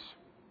couple of weeks.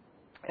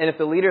 And if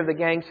the leader of the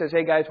gang says,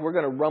 hey guys, we're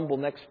going to rumble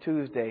next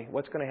Tuesday,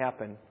 what's going to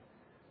happen?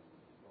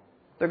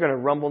 They're going to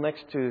rumble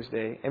next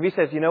Tuesday. And if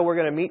he says, you know, we're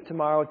going to meet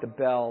tomorrow at the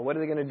bell, what are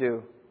they going to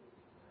do?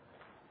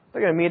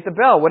 They're going to meet at the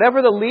bell.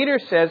 Whatever the leader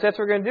says, that's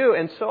what we're going to do.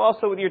 And so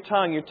also with your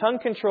tongue. Your tongue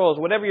controls.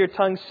 Whatever your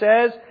tongue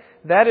says,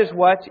 that is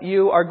what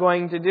you are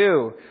going to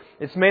do.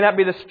 It may not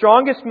be the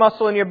strongest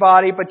muscle in your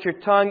body, but your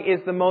tongue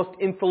is the most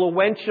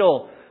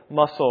influential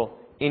muscle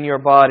in your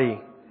body.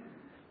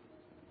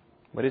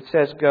 What it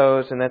says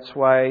goes, and that's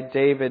why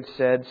David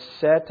said,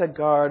 set a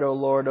guard, O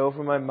Lord,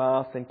 over my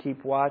mouth and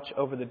keep watch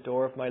over the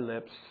door of my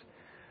lips.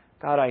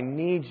 God, I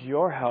need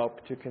your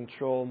help to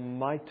control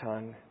my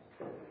tongue.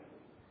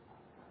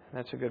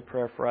 That's a good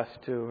prayer for us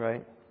too,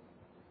 right?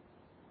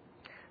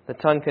 The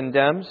tongue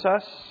condemns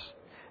us.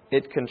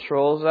 It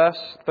controls us.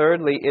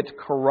 Thirdly, it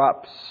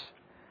corrupts.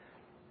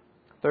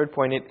 Third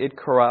point, it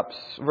corrupts.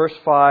 Verse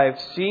 5,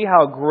 see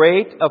how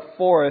great a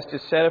forest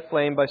is set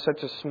aflame by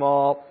such a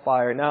small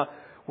fire. Now,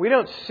 we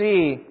don't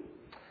see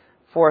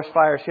forest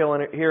fires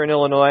here in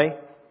Illinois.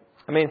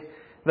 I mean,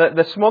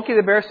 the Smokey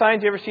the Bear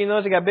signs, you ever seen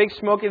those? They got big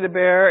Smokey the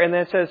Bear, and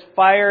then it says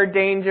fire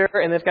danger,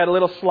 and it's got a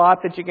little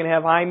slot that you can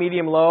have high,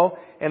 medium, low.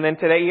 And then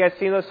today, you guys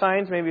seen those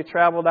signs? Maybe you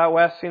traveled out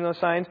west, seen those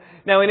signs?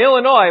 Now in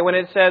Illinois, when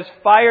it says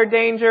fire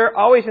danger,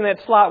 always in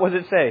that slot, what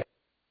does it say?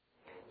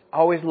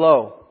 Always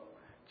low.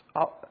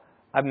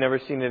 I've never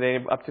seen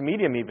it up to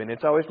medium even.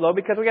 It's always low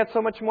because we got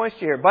so much moisture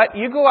here. But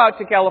you go out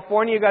to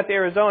California, you got to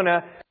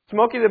Arizona,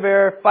 Smokey the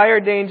Bear, fire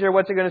danger,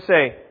 what's it going to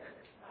say?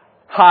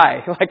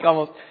 High. Like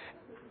almost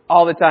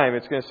all the time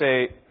it's going to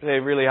say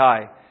really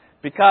high.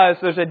 Because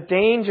there's a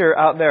danger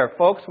out there.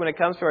 Folks, when it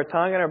comes to our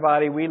tongue and our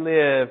body, we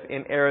live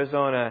in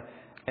Arizona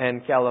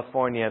and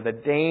California. The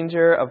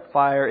danger of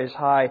fire is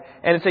high.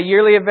 And it's a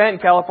yearly event in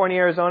California,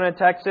 Arizona,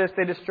 Texas.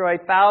 They destroy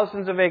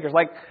thousands of acres.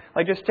 Like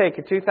just take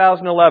it,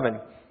 2011.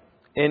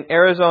 In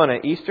Arizona,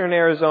 eastern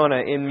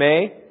Arizona, in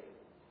May,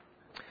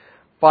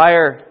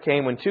 fire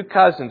came when two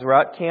cousins were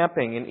out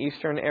camping in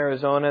eastern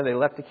Arizona. They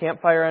left the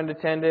campfire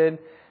unattended,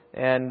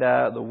 and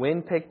the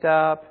wind picked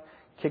up,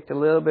 kicked a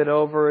little bit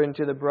over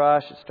into the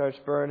brush. It starts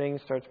burning,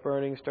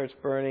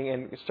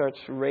 and it starts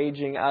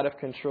raging out of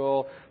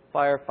control.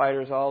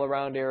 Firefighters all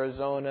around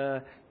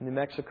Arizona, New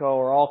Mexico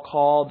are all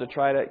called to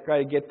try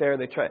to get there.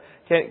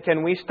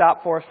 Can we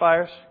stop forest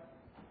fires?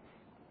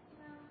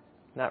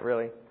 Not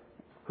really.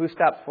 Who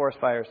stops forest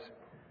fires?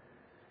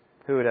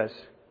 Who does?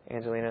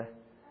 Angelina?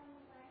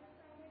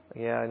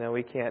 Yeah, no,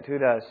 we can't. Who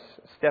does?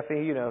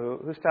 Stephanie, you know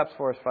who stops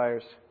forest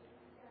fires?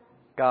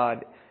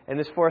 God. And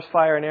this forest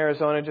fire in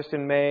Arizona just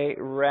in May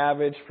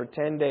ravaged for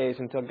 10 days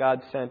until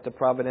God sent the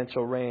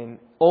providential rain.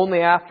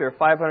 Only after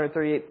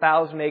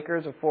 538,000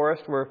 acres of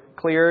forest were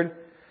cleared,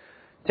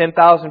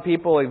 10,000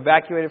 people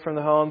evacuated from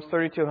the homes,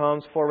 32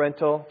 homes, 4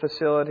 rental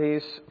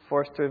facilities,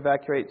 forced to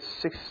evacuate,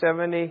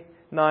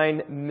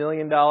 $79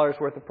 million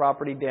worth of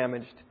property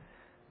damaged.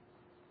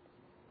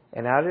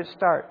 And how did it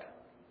start?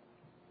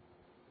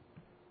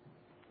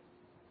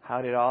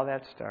 How did all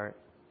that start?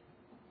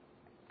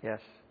 Yes.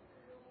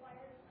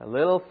 A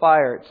little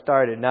fire it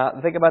started. Now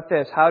think about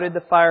this. How did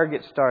the fire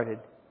get started?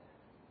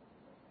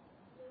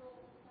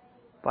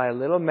 By a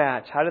little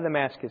match. How did the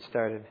match get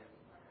started?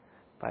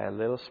 By a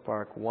little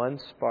spark. One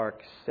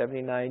spark,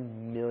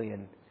 79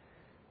 million.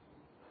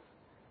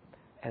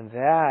 And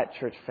that,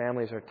 church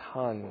family, is our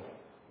tongue.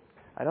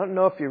 I don't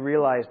know if you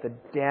realize the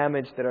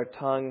damage that our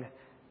tongue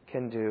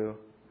can do.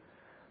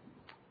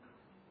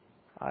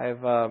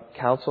 I've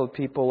counseled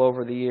people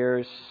over the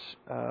years.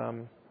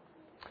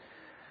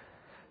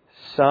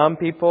 Some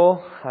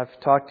people I've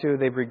talked to,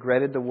 they've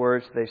regretted the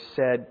words they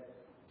said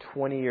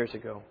 20 years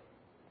ago.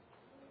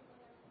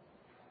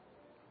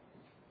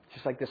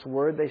 Just like this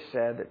word they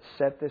said that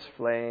set this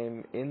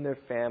flame in their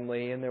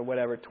family, in their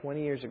whatever,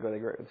 20 years ago.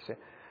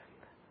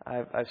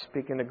 I've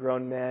spoken to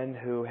grown men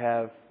who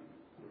have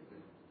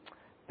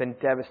been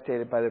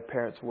devastated by their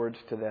parents' words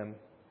to them.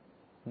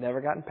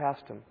 Never gotten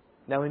past them.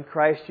 Now in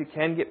Christ you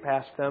can get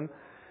past them,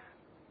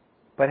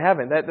 but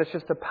haven't. That's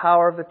just the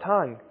power of the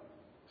tongue.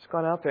 It's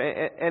gone out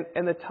there.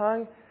 And the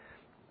tongue,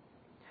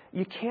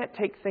 you can't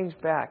take things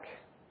back.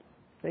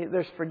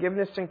 There's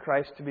forgiveness in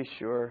Christ, to be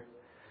sure,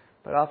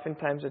 but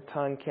oftentimes the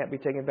tongue can't be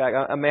taken back.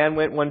 A man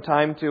went one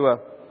time to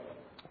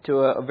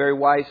a very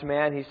wise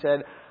man. He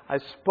said,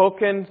 I've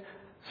spoken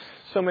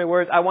so many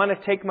words. I want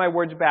to take my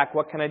words back.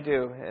 What can I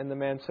do? And the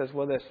man says,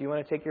 well, this. You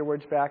want to take your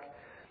words back?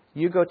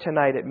 You go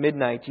tonight at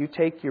midnight. You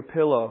take your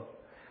pillow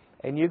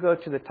and you go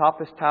to the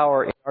topest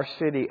tower in our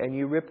city and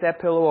you rip that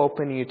pillow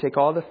open and you take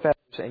all the feathers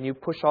and you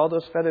push all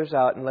those feathers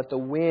out and let the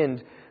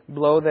wind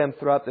blow them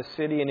throughout the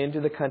city and into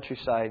the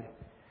countryside.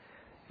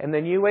 And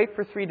then you wait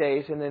for 3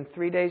 days, and then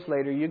 3 days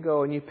later you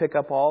go and you pick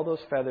up all those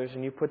feathers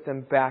and you put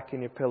them back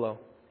in your pillow.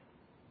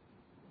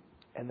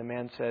 And the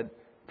man said,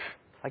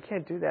 I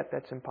can't do that.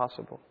 That's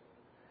impossible.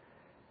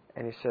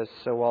 And he says,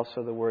 so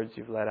also the words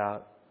you've let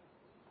out,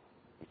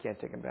 you can't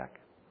take them back.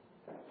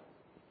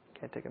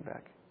 Can't take them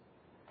back.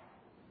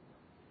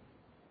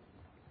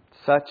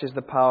 Such is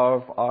the power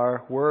of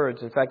our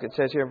words. In fact, it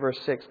says here in verse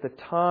 6, the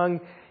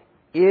tongue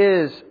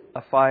is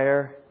a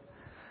fire.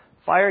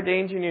 Fire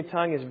danger in your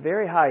tongue is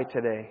very high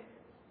today.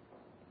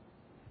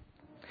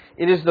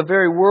 It is the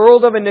very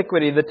world of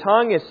iniquity. The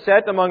tongue is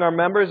set among our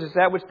members as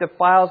that which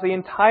defiles the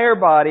entire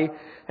body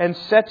and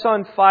sets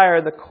on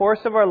fire the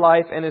course of our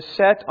life and is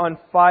set on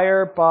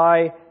fire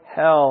by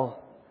hell.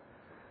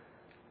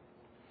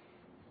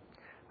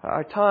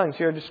 Our tongues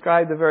here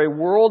describe the very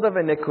world of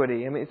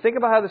iniquity. I mean, think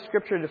about how the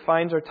Scripture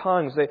defines our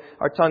tongues.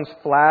 Our tongues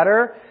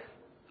flatter.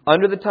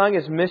 Under the tongue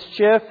is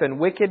mischief and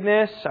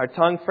wickedness. Our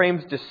tongue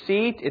frames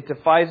deceit. It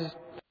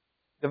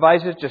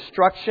devises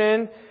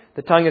destruction.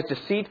 The tongue is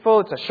deceitful.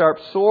 It's a sharp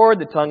sword.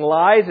 The tongue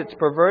lies. It's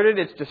perverted.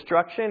 It's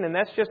destruction. And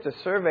that's just a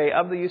survey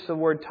of the use of the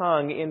word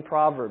tongue in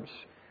Proverbs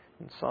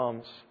and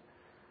Psalms.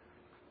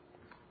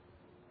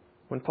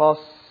 When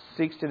Paul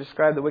seeks to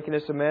describe the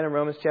wickedness of men in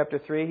Romans chapter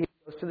 3, he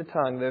goes to the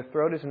tongue. Their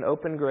throat is an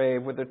open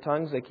grave. With their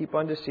tongues they keep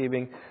on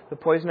deceiving. The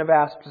poison of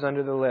asps is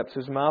under their lips,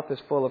 whose mouth is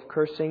full of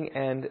cursing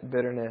and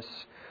bitterness.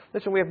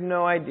 Listen, we have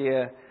no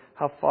idea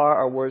how far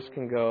our words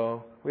can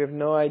go. We have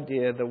no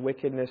idea the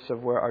wickedness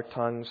of where our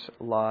tongues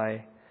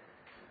lie.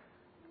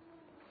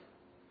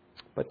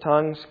 But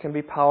tongues can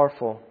be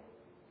powerful.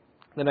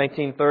 In the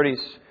 1930s,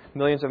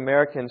 millions of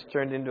Americans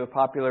turned into a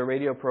popular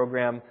radio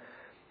program,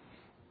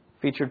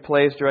 featured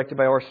plays directed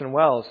by Orson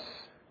Welles.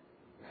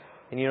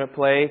 And you know what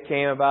play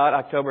came about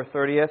October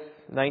 30th,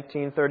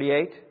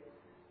 1938?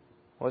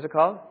 What was it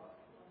called?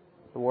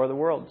 The War of the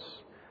Worlds.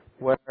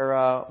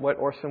 Where what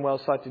Orson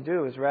Welles sought to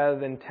do is rather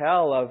than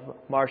tell of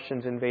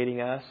Martians invading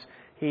us,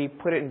 he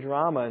put it in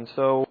drama. And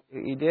so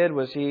what he did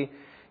was he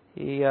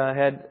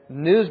had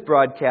news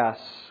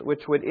broadcasts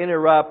which would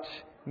interrupt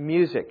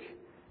music.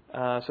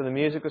 So the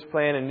music was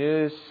playing, a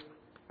news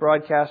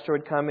broadcaster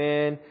would come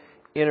in,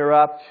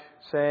 interrupt,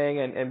 saying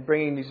and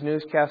bringing these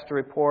newscaster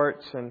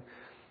reports. And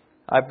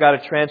I've got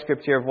a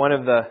transcript here of one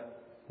of the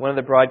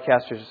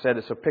broadcasters who said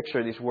this. So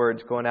picture these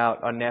words going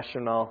out on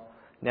national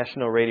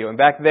radio. And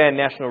back then,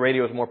 national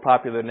radio was more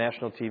popular than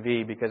national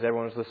TV because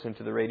everyone was listening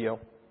to the radio.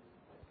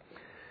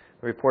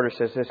 The reporter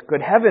says this,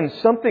 "Good heavens,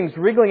 something's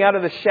wriggling out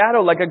of the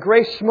shadow like a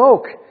gray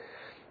smoke.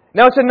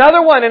 Now it's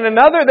another one and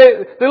another.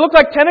 They look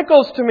like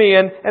tentacles to me,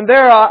 and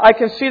there I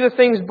can see the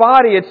thing's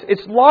body.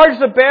 It's large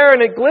as a bear,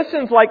 and it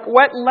glistens like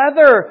wet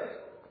leather.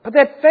 But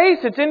that face,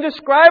 it's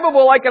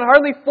indescribable. I can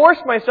hardly force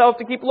myself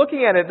to keep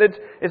looking at it.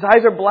 Its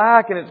eyes are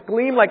black, and its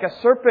gleam like a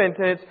serpent,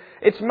 and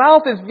its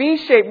mouth is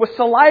V-shaped with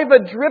saliva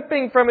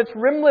dripping from its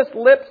rimless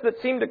lips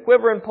that seem to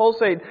quiver and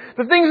pulsate.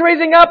 The thing's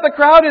raising up. The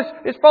crowd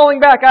is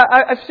falling back.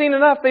 I've seen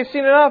enough. They've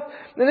seen enough.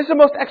 And this is the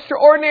most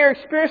extraordinary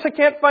experience. I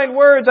can't find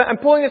words. I'm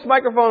pulling this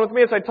microphone with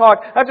me as I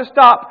talk. I have to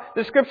stop.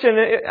 Description.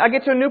 I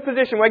get to a new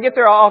position. When I get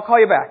there, I'll call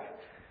you back.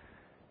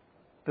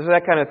 This is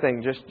that kind of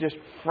thing, just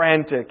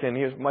frantic, and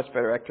he was a much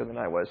better actor than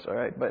I was, all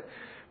right? But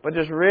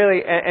just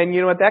really, and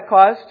you know what that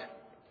caused?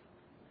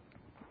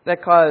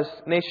 That caused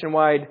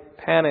nationwide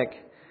panic.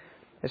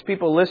 As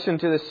people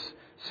listened to this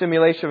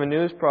simulation of a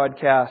news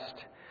broadcast,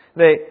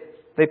 they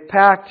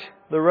packed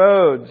the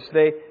roads,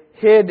 they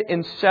hid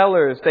in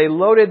cellars, they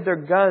loaded their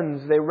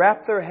guns, they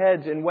wrapped their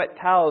heads in wet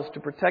towels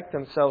to protect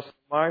themselves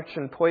from march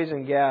and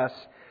poison gas,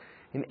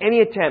 in any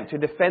attempt to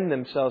defend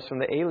themselves from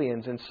the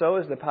aliens. And so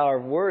is the power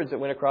of words that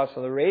went across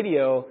on the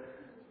radio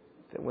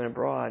that went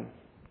abroad.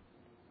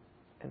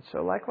 And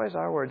so likewise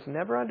our words.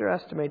 Never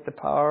underestimate the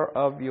power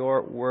of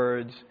your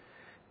words.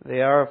 They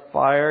are a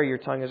fire. Your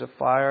tongue is a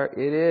fire.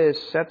 It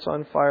sets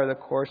on fire the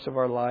course of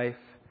our life.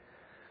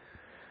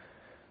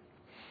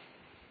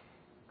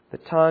 The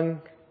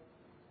tongue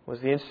was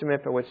the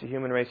instrument by which the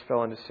human race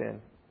fell into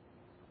sin,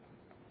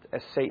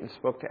 as Satan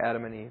spoke to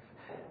Adam and Eve.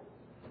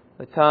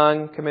 The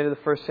tongue committed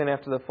the first sin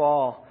after the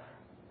fall.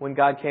 When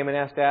God came and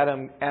asked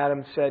Adam,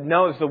 Adam said,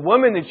 "No, it's the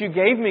woman that you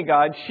gave me,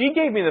 God. She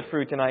gave me the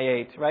fruit and I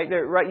ate." Right?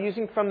 They're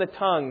using from the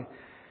tongue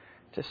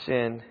to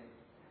sin.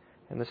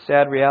 And the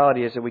sad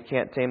reality is that we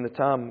can't tame the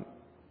tongue.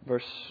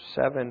 Verse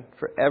 7,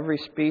 "For every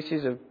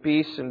species of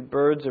beasts and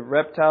birds, of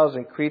reptiles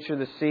and creature of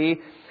the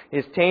sea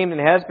is tamed and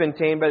has been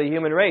tamed by the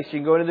human race." You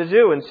can go to the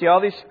zoo and see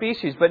all these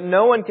species, but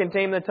no one can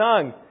tame the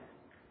tongue.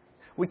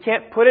 We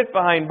can't put it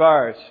behind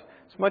bars.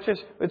 As much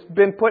as it's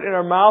been put in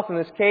our mouth in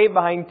this cave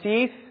behind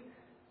teeth,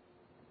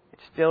 it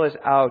still is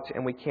out,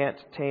 and we can't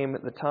tame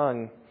the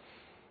tongue.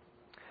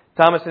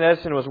 Thomas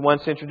Edison was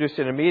once introduced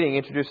in a meeting,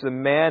 introduced the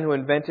man who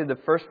invented the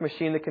first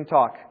machine that can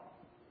talk.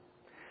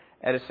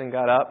 Edison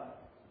got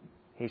up.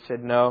 He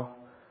said, "No,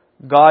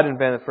 God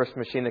invented the first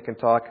machine that can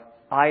talk.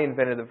 I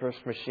invented the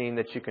first machine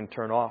that you can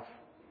turn off.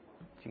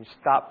 You can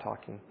stop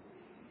talking."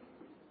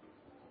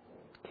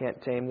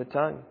 Can't tame the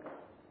tongue.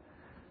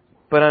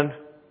 But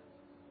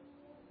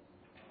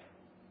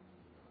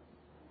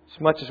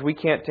as much as we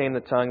can't tame the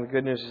tongue, the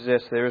good news is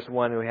this: there is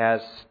one who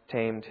has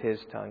tamed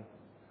his tongue.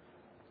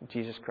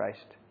 Jesus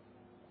Christ.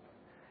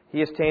 He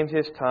has tamed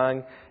his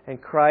tongue,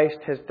 and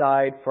Christ has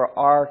died for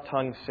our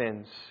tongue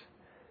sins.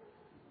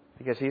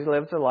 Because He's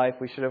lived the life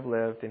we should have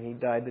lived, and He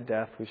died the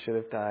death we should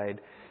have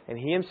died. And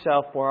He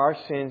Himself bore our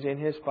sins in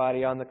His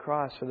body on the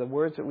cross. So the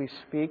words that we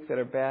speak that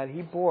are bad,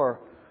 He bore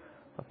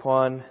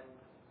upon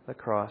the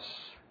cross.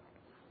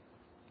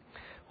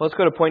 Well, let's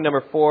go to point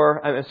number 4.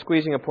 I'm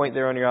squeezing a point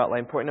there on your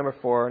outline. Point number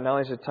 4. Not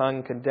only does the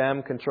tongue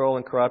condemn, control,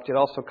 and corrupt, it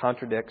also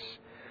contradicts.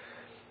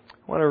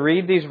 I want to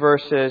read these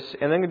verses,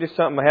 and then I'm going to do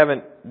something I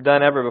haven't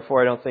done ever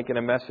before, I don't think, in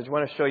a message. I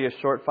want to show you a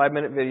short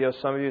 5-minute video.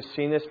 Some of you have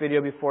seen this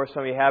video before,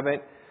 some of you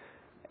haven't.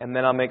 And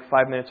then I'll make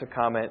 5 minutes of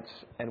comments,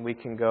 and we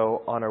can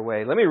go on our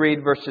way. Let me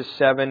read verses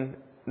 7,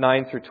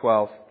 9 through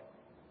 12.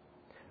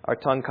 Our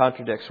tongue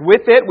contradicts.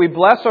 "With it we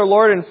bless our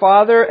Lord and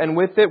Father, and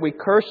with it we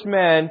curse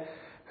men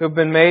who have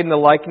been made in the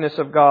likeness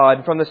of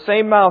God. From the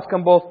same mouth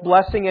come both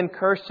blessing and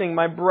cursing.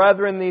 My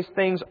brethren, these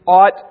things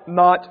ought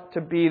not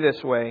to be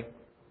this way.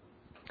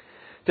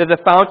 Did the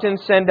fountain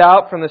send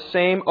out from the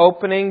same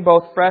opening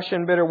both fresh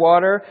and bitter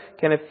water?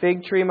 Can a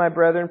fig tree, my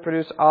brethren,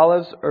 produce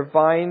olives, or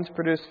vines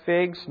produce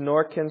figs?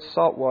 Nor can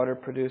salt water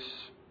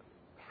produce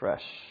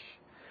fresh."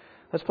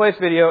 Let's play this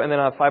video, and then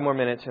I'll have 5 more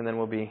minutes, and then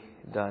we'll be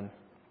done.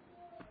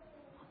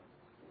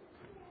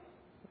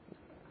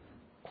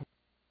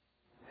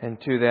 And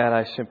to that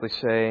I simply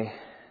say,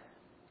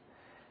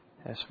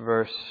 as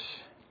verse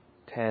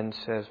 10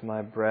 says,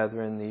 "My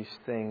brethren, these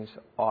things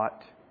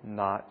ought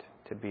not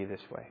to be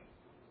this way."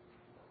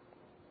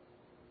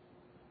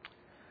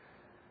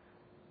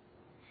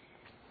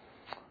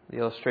 The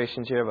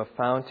illustrations here of a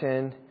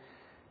fountain.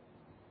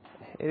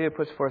 It either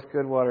puts forth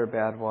good water or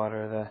bad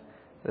water.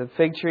 The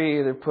fig tree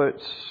either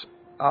puts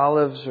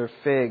olives or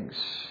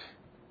figs.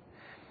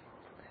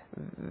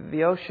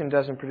 The ocean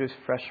doesn't produce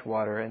fresh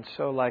water, and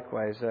so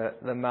likewise,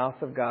 the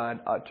mouth of God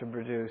ought to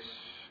produce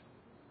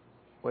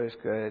what is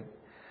good.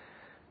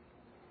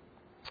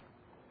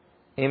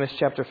 Amos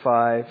chapter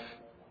 5,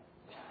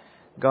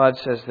 God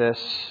says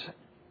this.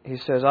 He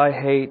says,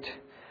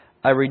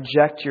 I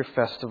reject your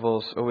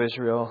festivals, O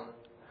Israel,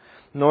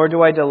 nor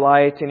do I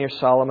delight in your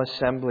solemn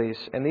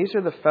assemblies. And these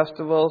are the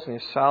festivals and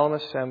your solemn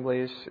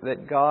assemblies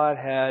that God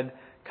had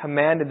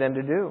commanded them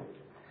to do.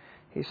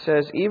 He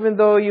says, even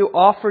though you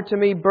offer to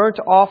me burnt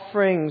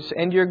offerings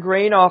and your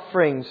grain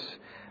offerings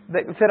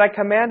that I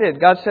commanded,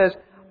 God says,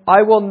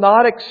 I will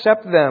not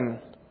accept them.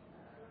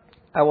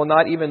 I will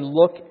not even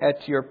look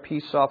at your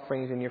peace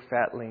offerings and your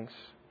fatlings.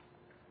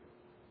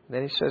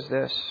 Then he says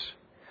this,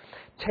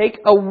 take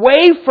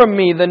away from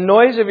me the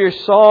noise of your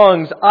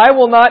songs. I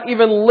will not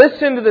even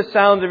listen to the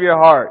sounds of your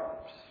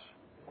harps.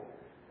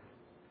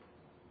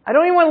 I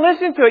don't even want to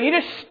listen to it.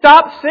 You just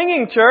stop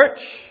singing, church.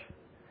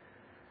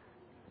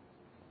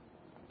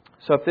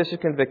 So if this has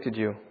convicted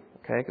you,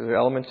 okay, because there are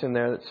elements in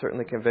there that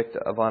certainly convict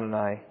Yvonne and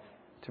I,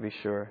 to be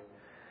sure.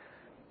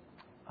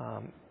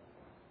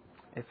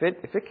 If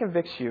it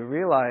convicts you,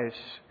 realize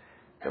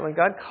that when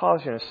God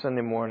calls you on a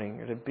Sunday morning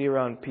or to be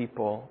around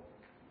people,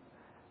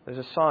 there's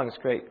a song, it's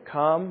great.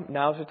 Come,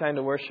 now's the time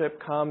to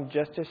worship. Come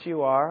just as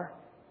you are.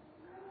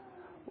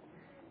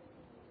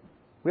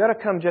 We ought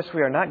to come just as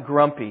we are, not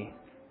grumpy.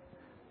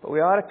 But we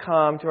ought to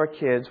come to our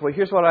kids. Well,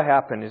 here's what will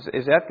happen.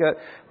 Is that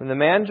when the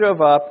man drove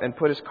up and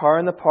put his car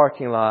in the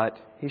parking lot,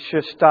 he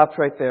should have stopped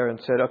right there and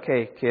said,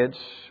 okay, kids,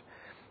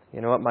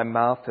 you know what? My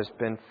mouth has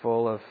been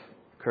full of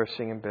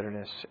cursing and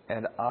bitterness.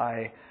 And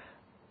I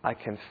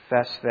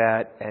confess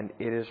that, and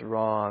it is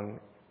wrong.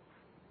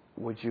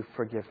 Would you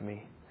forgive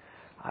me?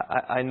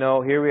 I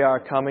know here we are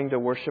coming to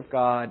worship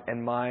God,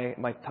 and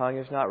my tongue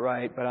is not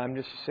right, but I'm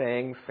just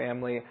saying,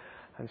 family,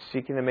 I'm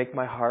seeking to make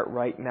my heart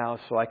right now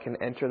so I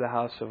can enter the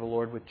house of the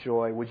Lord with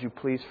joy. Would you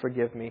please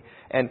forgive me?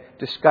 And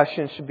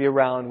discussion should be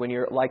around when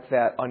you're like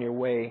that on your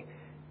way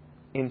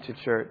into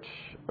church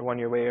or on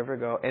your way ever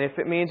go. And if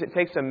it means it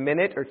takes a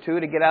minute or two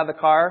to get out of the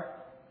car,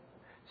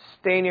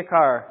 stay in your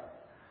car.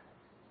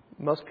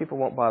 Most people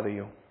won't bother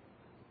you.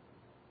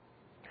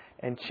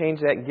 And change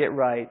that, get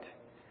right,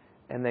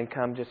 and then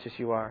come just as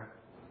you are.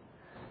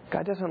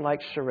 God doesn't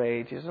like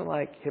charades. He doesn't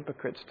like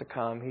hypocrites to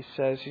come. He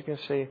says, He's going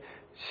to say,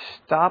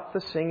 stop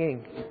the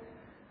singing.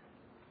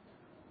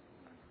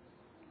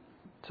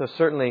 So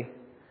certainly,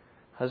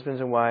 husbands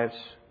and wives,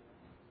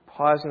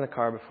 pause in the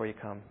car before you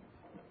come.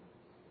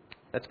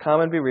 Let's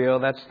come and be real.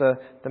 That's the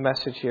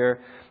message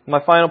here. My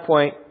final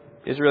point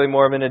is really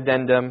more of an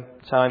addendum.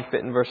 It's how I'm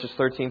fitting verses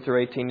 13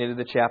 through 18 into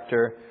the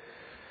chapter.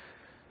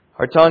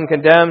 Our tongue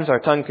condemns, our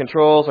tongue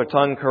controls, our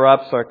tongue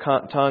corrupts, our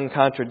tongue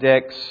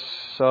contradicts.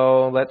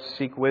 So let's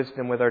seek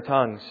wisdom with our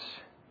tongues.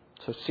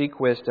 So seek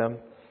wisdom.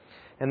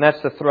 And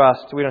that's the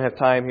thrust. We don't have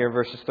time here,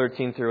 verses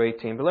 13 through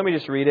 18. But let me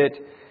just read it.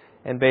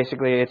 And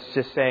basically it's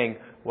just saying,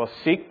 well,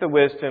 seek the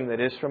wisdom that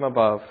is from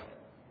above.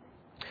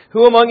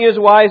 Who among you is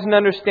wise and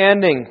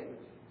understanding?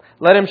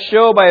 Let him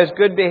show by his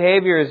good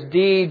behavior his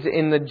deeds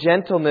in the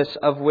gentleness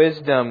of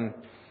wisdom.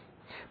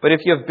 But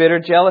if you have bitter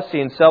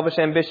jealousy and selfish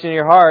ambition in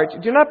your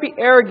heart, do not be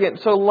arrogant,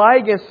 so lie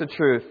against the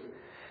truth.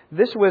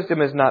 This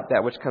wisdom is not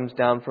that which comes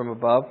down from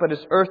above, but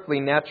is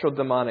earthly, natural,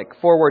 demonic.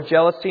 For where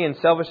jealousy and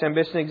selfish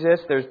ambition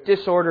exist, there is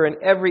disorder in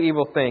every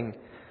evil thing.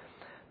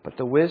 But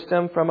the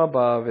wisdom from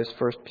above is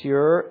first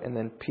pure, and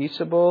then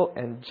peaceable,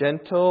 and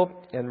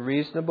gentle, and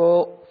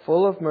reasonable,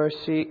 full of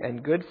mercy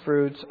and good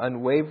fruits,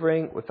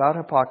 unwavering, without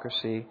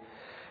hypocrisy.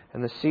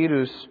 And the seed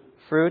whose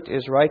fruit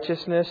is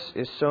righteousness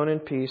is sown in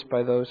peace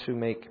by those who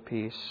make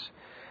peace.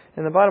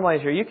 And the bottom line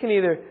is here, you can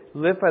either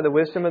live by the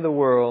wisdom of the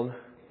world,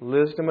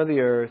 wisdom of the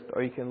earth,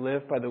 or you can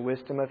live by the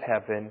wisdom of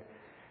heaven.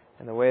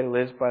 And the way to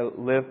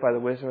live by the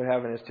wisdom of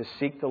heaven is to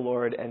seek the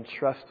Lord and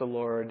trust the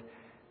Lord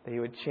that He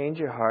would change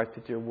your heart,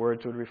 that your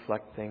words would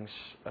reflect things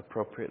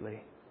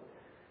appropriately.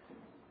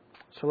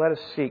 So let us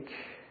seek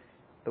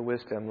the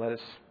wisdom. Let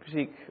us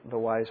seek the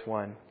wise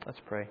one.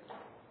 Let's pray.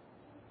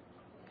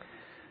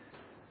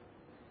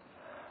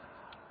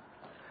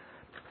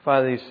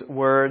 Father, these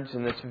words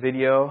in this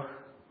video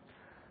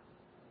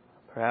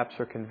perhaps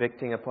are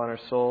convicting upon our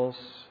souls.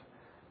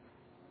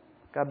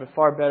 God, but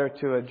far better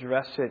to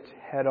address it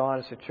head on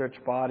as a church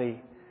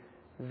body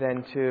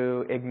than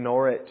to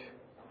ignore it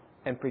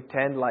and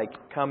pretend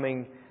like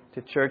coming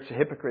to church a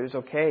hypocrite is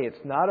okay.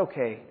 It's not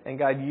okay. And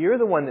God, You're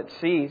the one that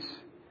sees.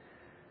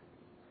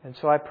 And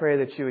so I pray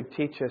that You would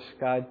teach us,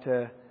 God,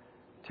 to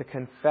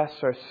confess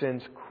our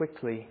sins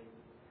quickly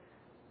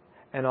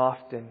and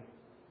often.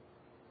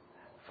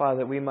 Father,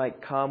 that we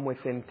might come with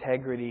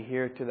integrity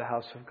here to the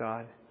house of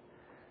God.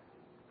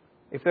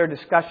 If there are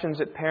discussions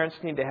that parents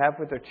need to have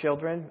with their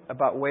children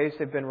about ways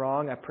they've been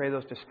wrong, I pray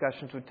those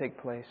discussions would take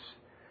place.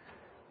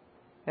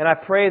 And I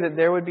pray that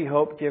there would be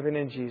hope given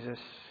in Jesus.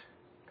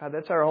 God,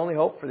 that's our only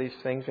hope for these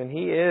things, and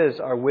He is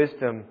our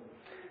wisdom.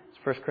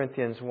 As 1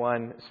 Corinthians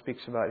 1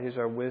 speaks about, He's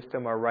our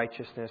wisdom, our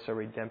righteousness, our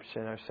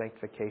redemption, our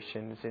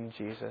sanctification is in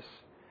Jesus.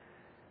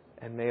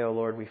 And may, O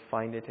Lord, we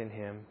find it in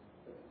Him.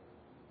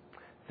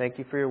 Thank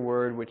You for Your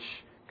word, which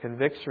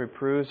convicts,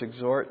 reproves,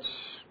 exhorts,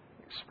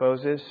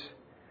 exposes,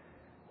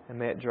 and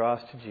may it draw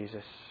us to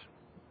Jesus,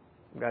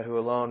 God who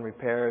alone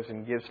repairs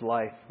and gives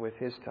life with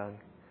His tongue.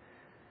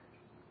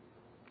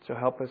 So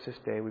help us this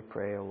day, we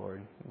pray, O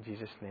Lord. In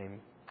Jesus' name,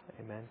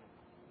 amen.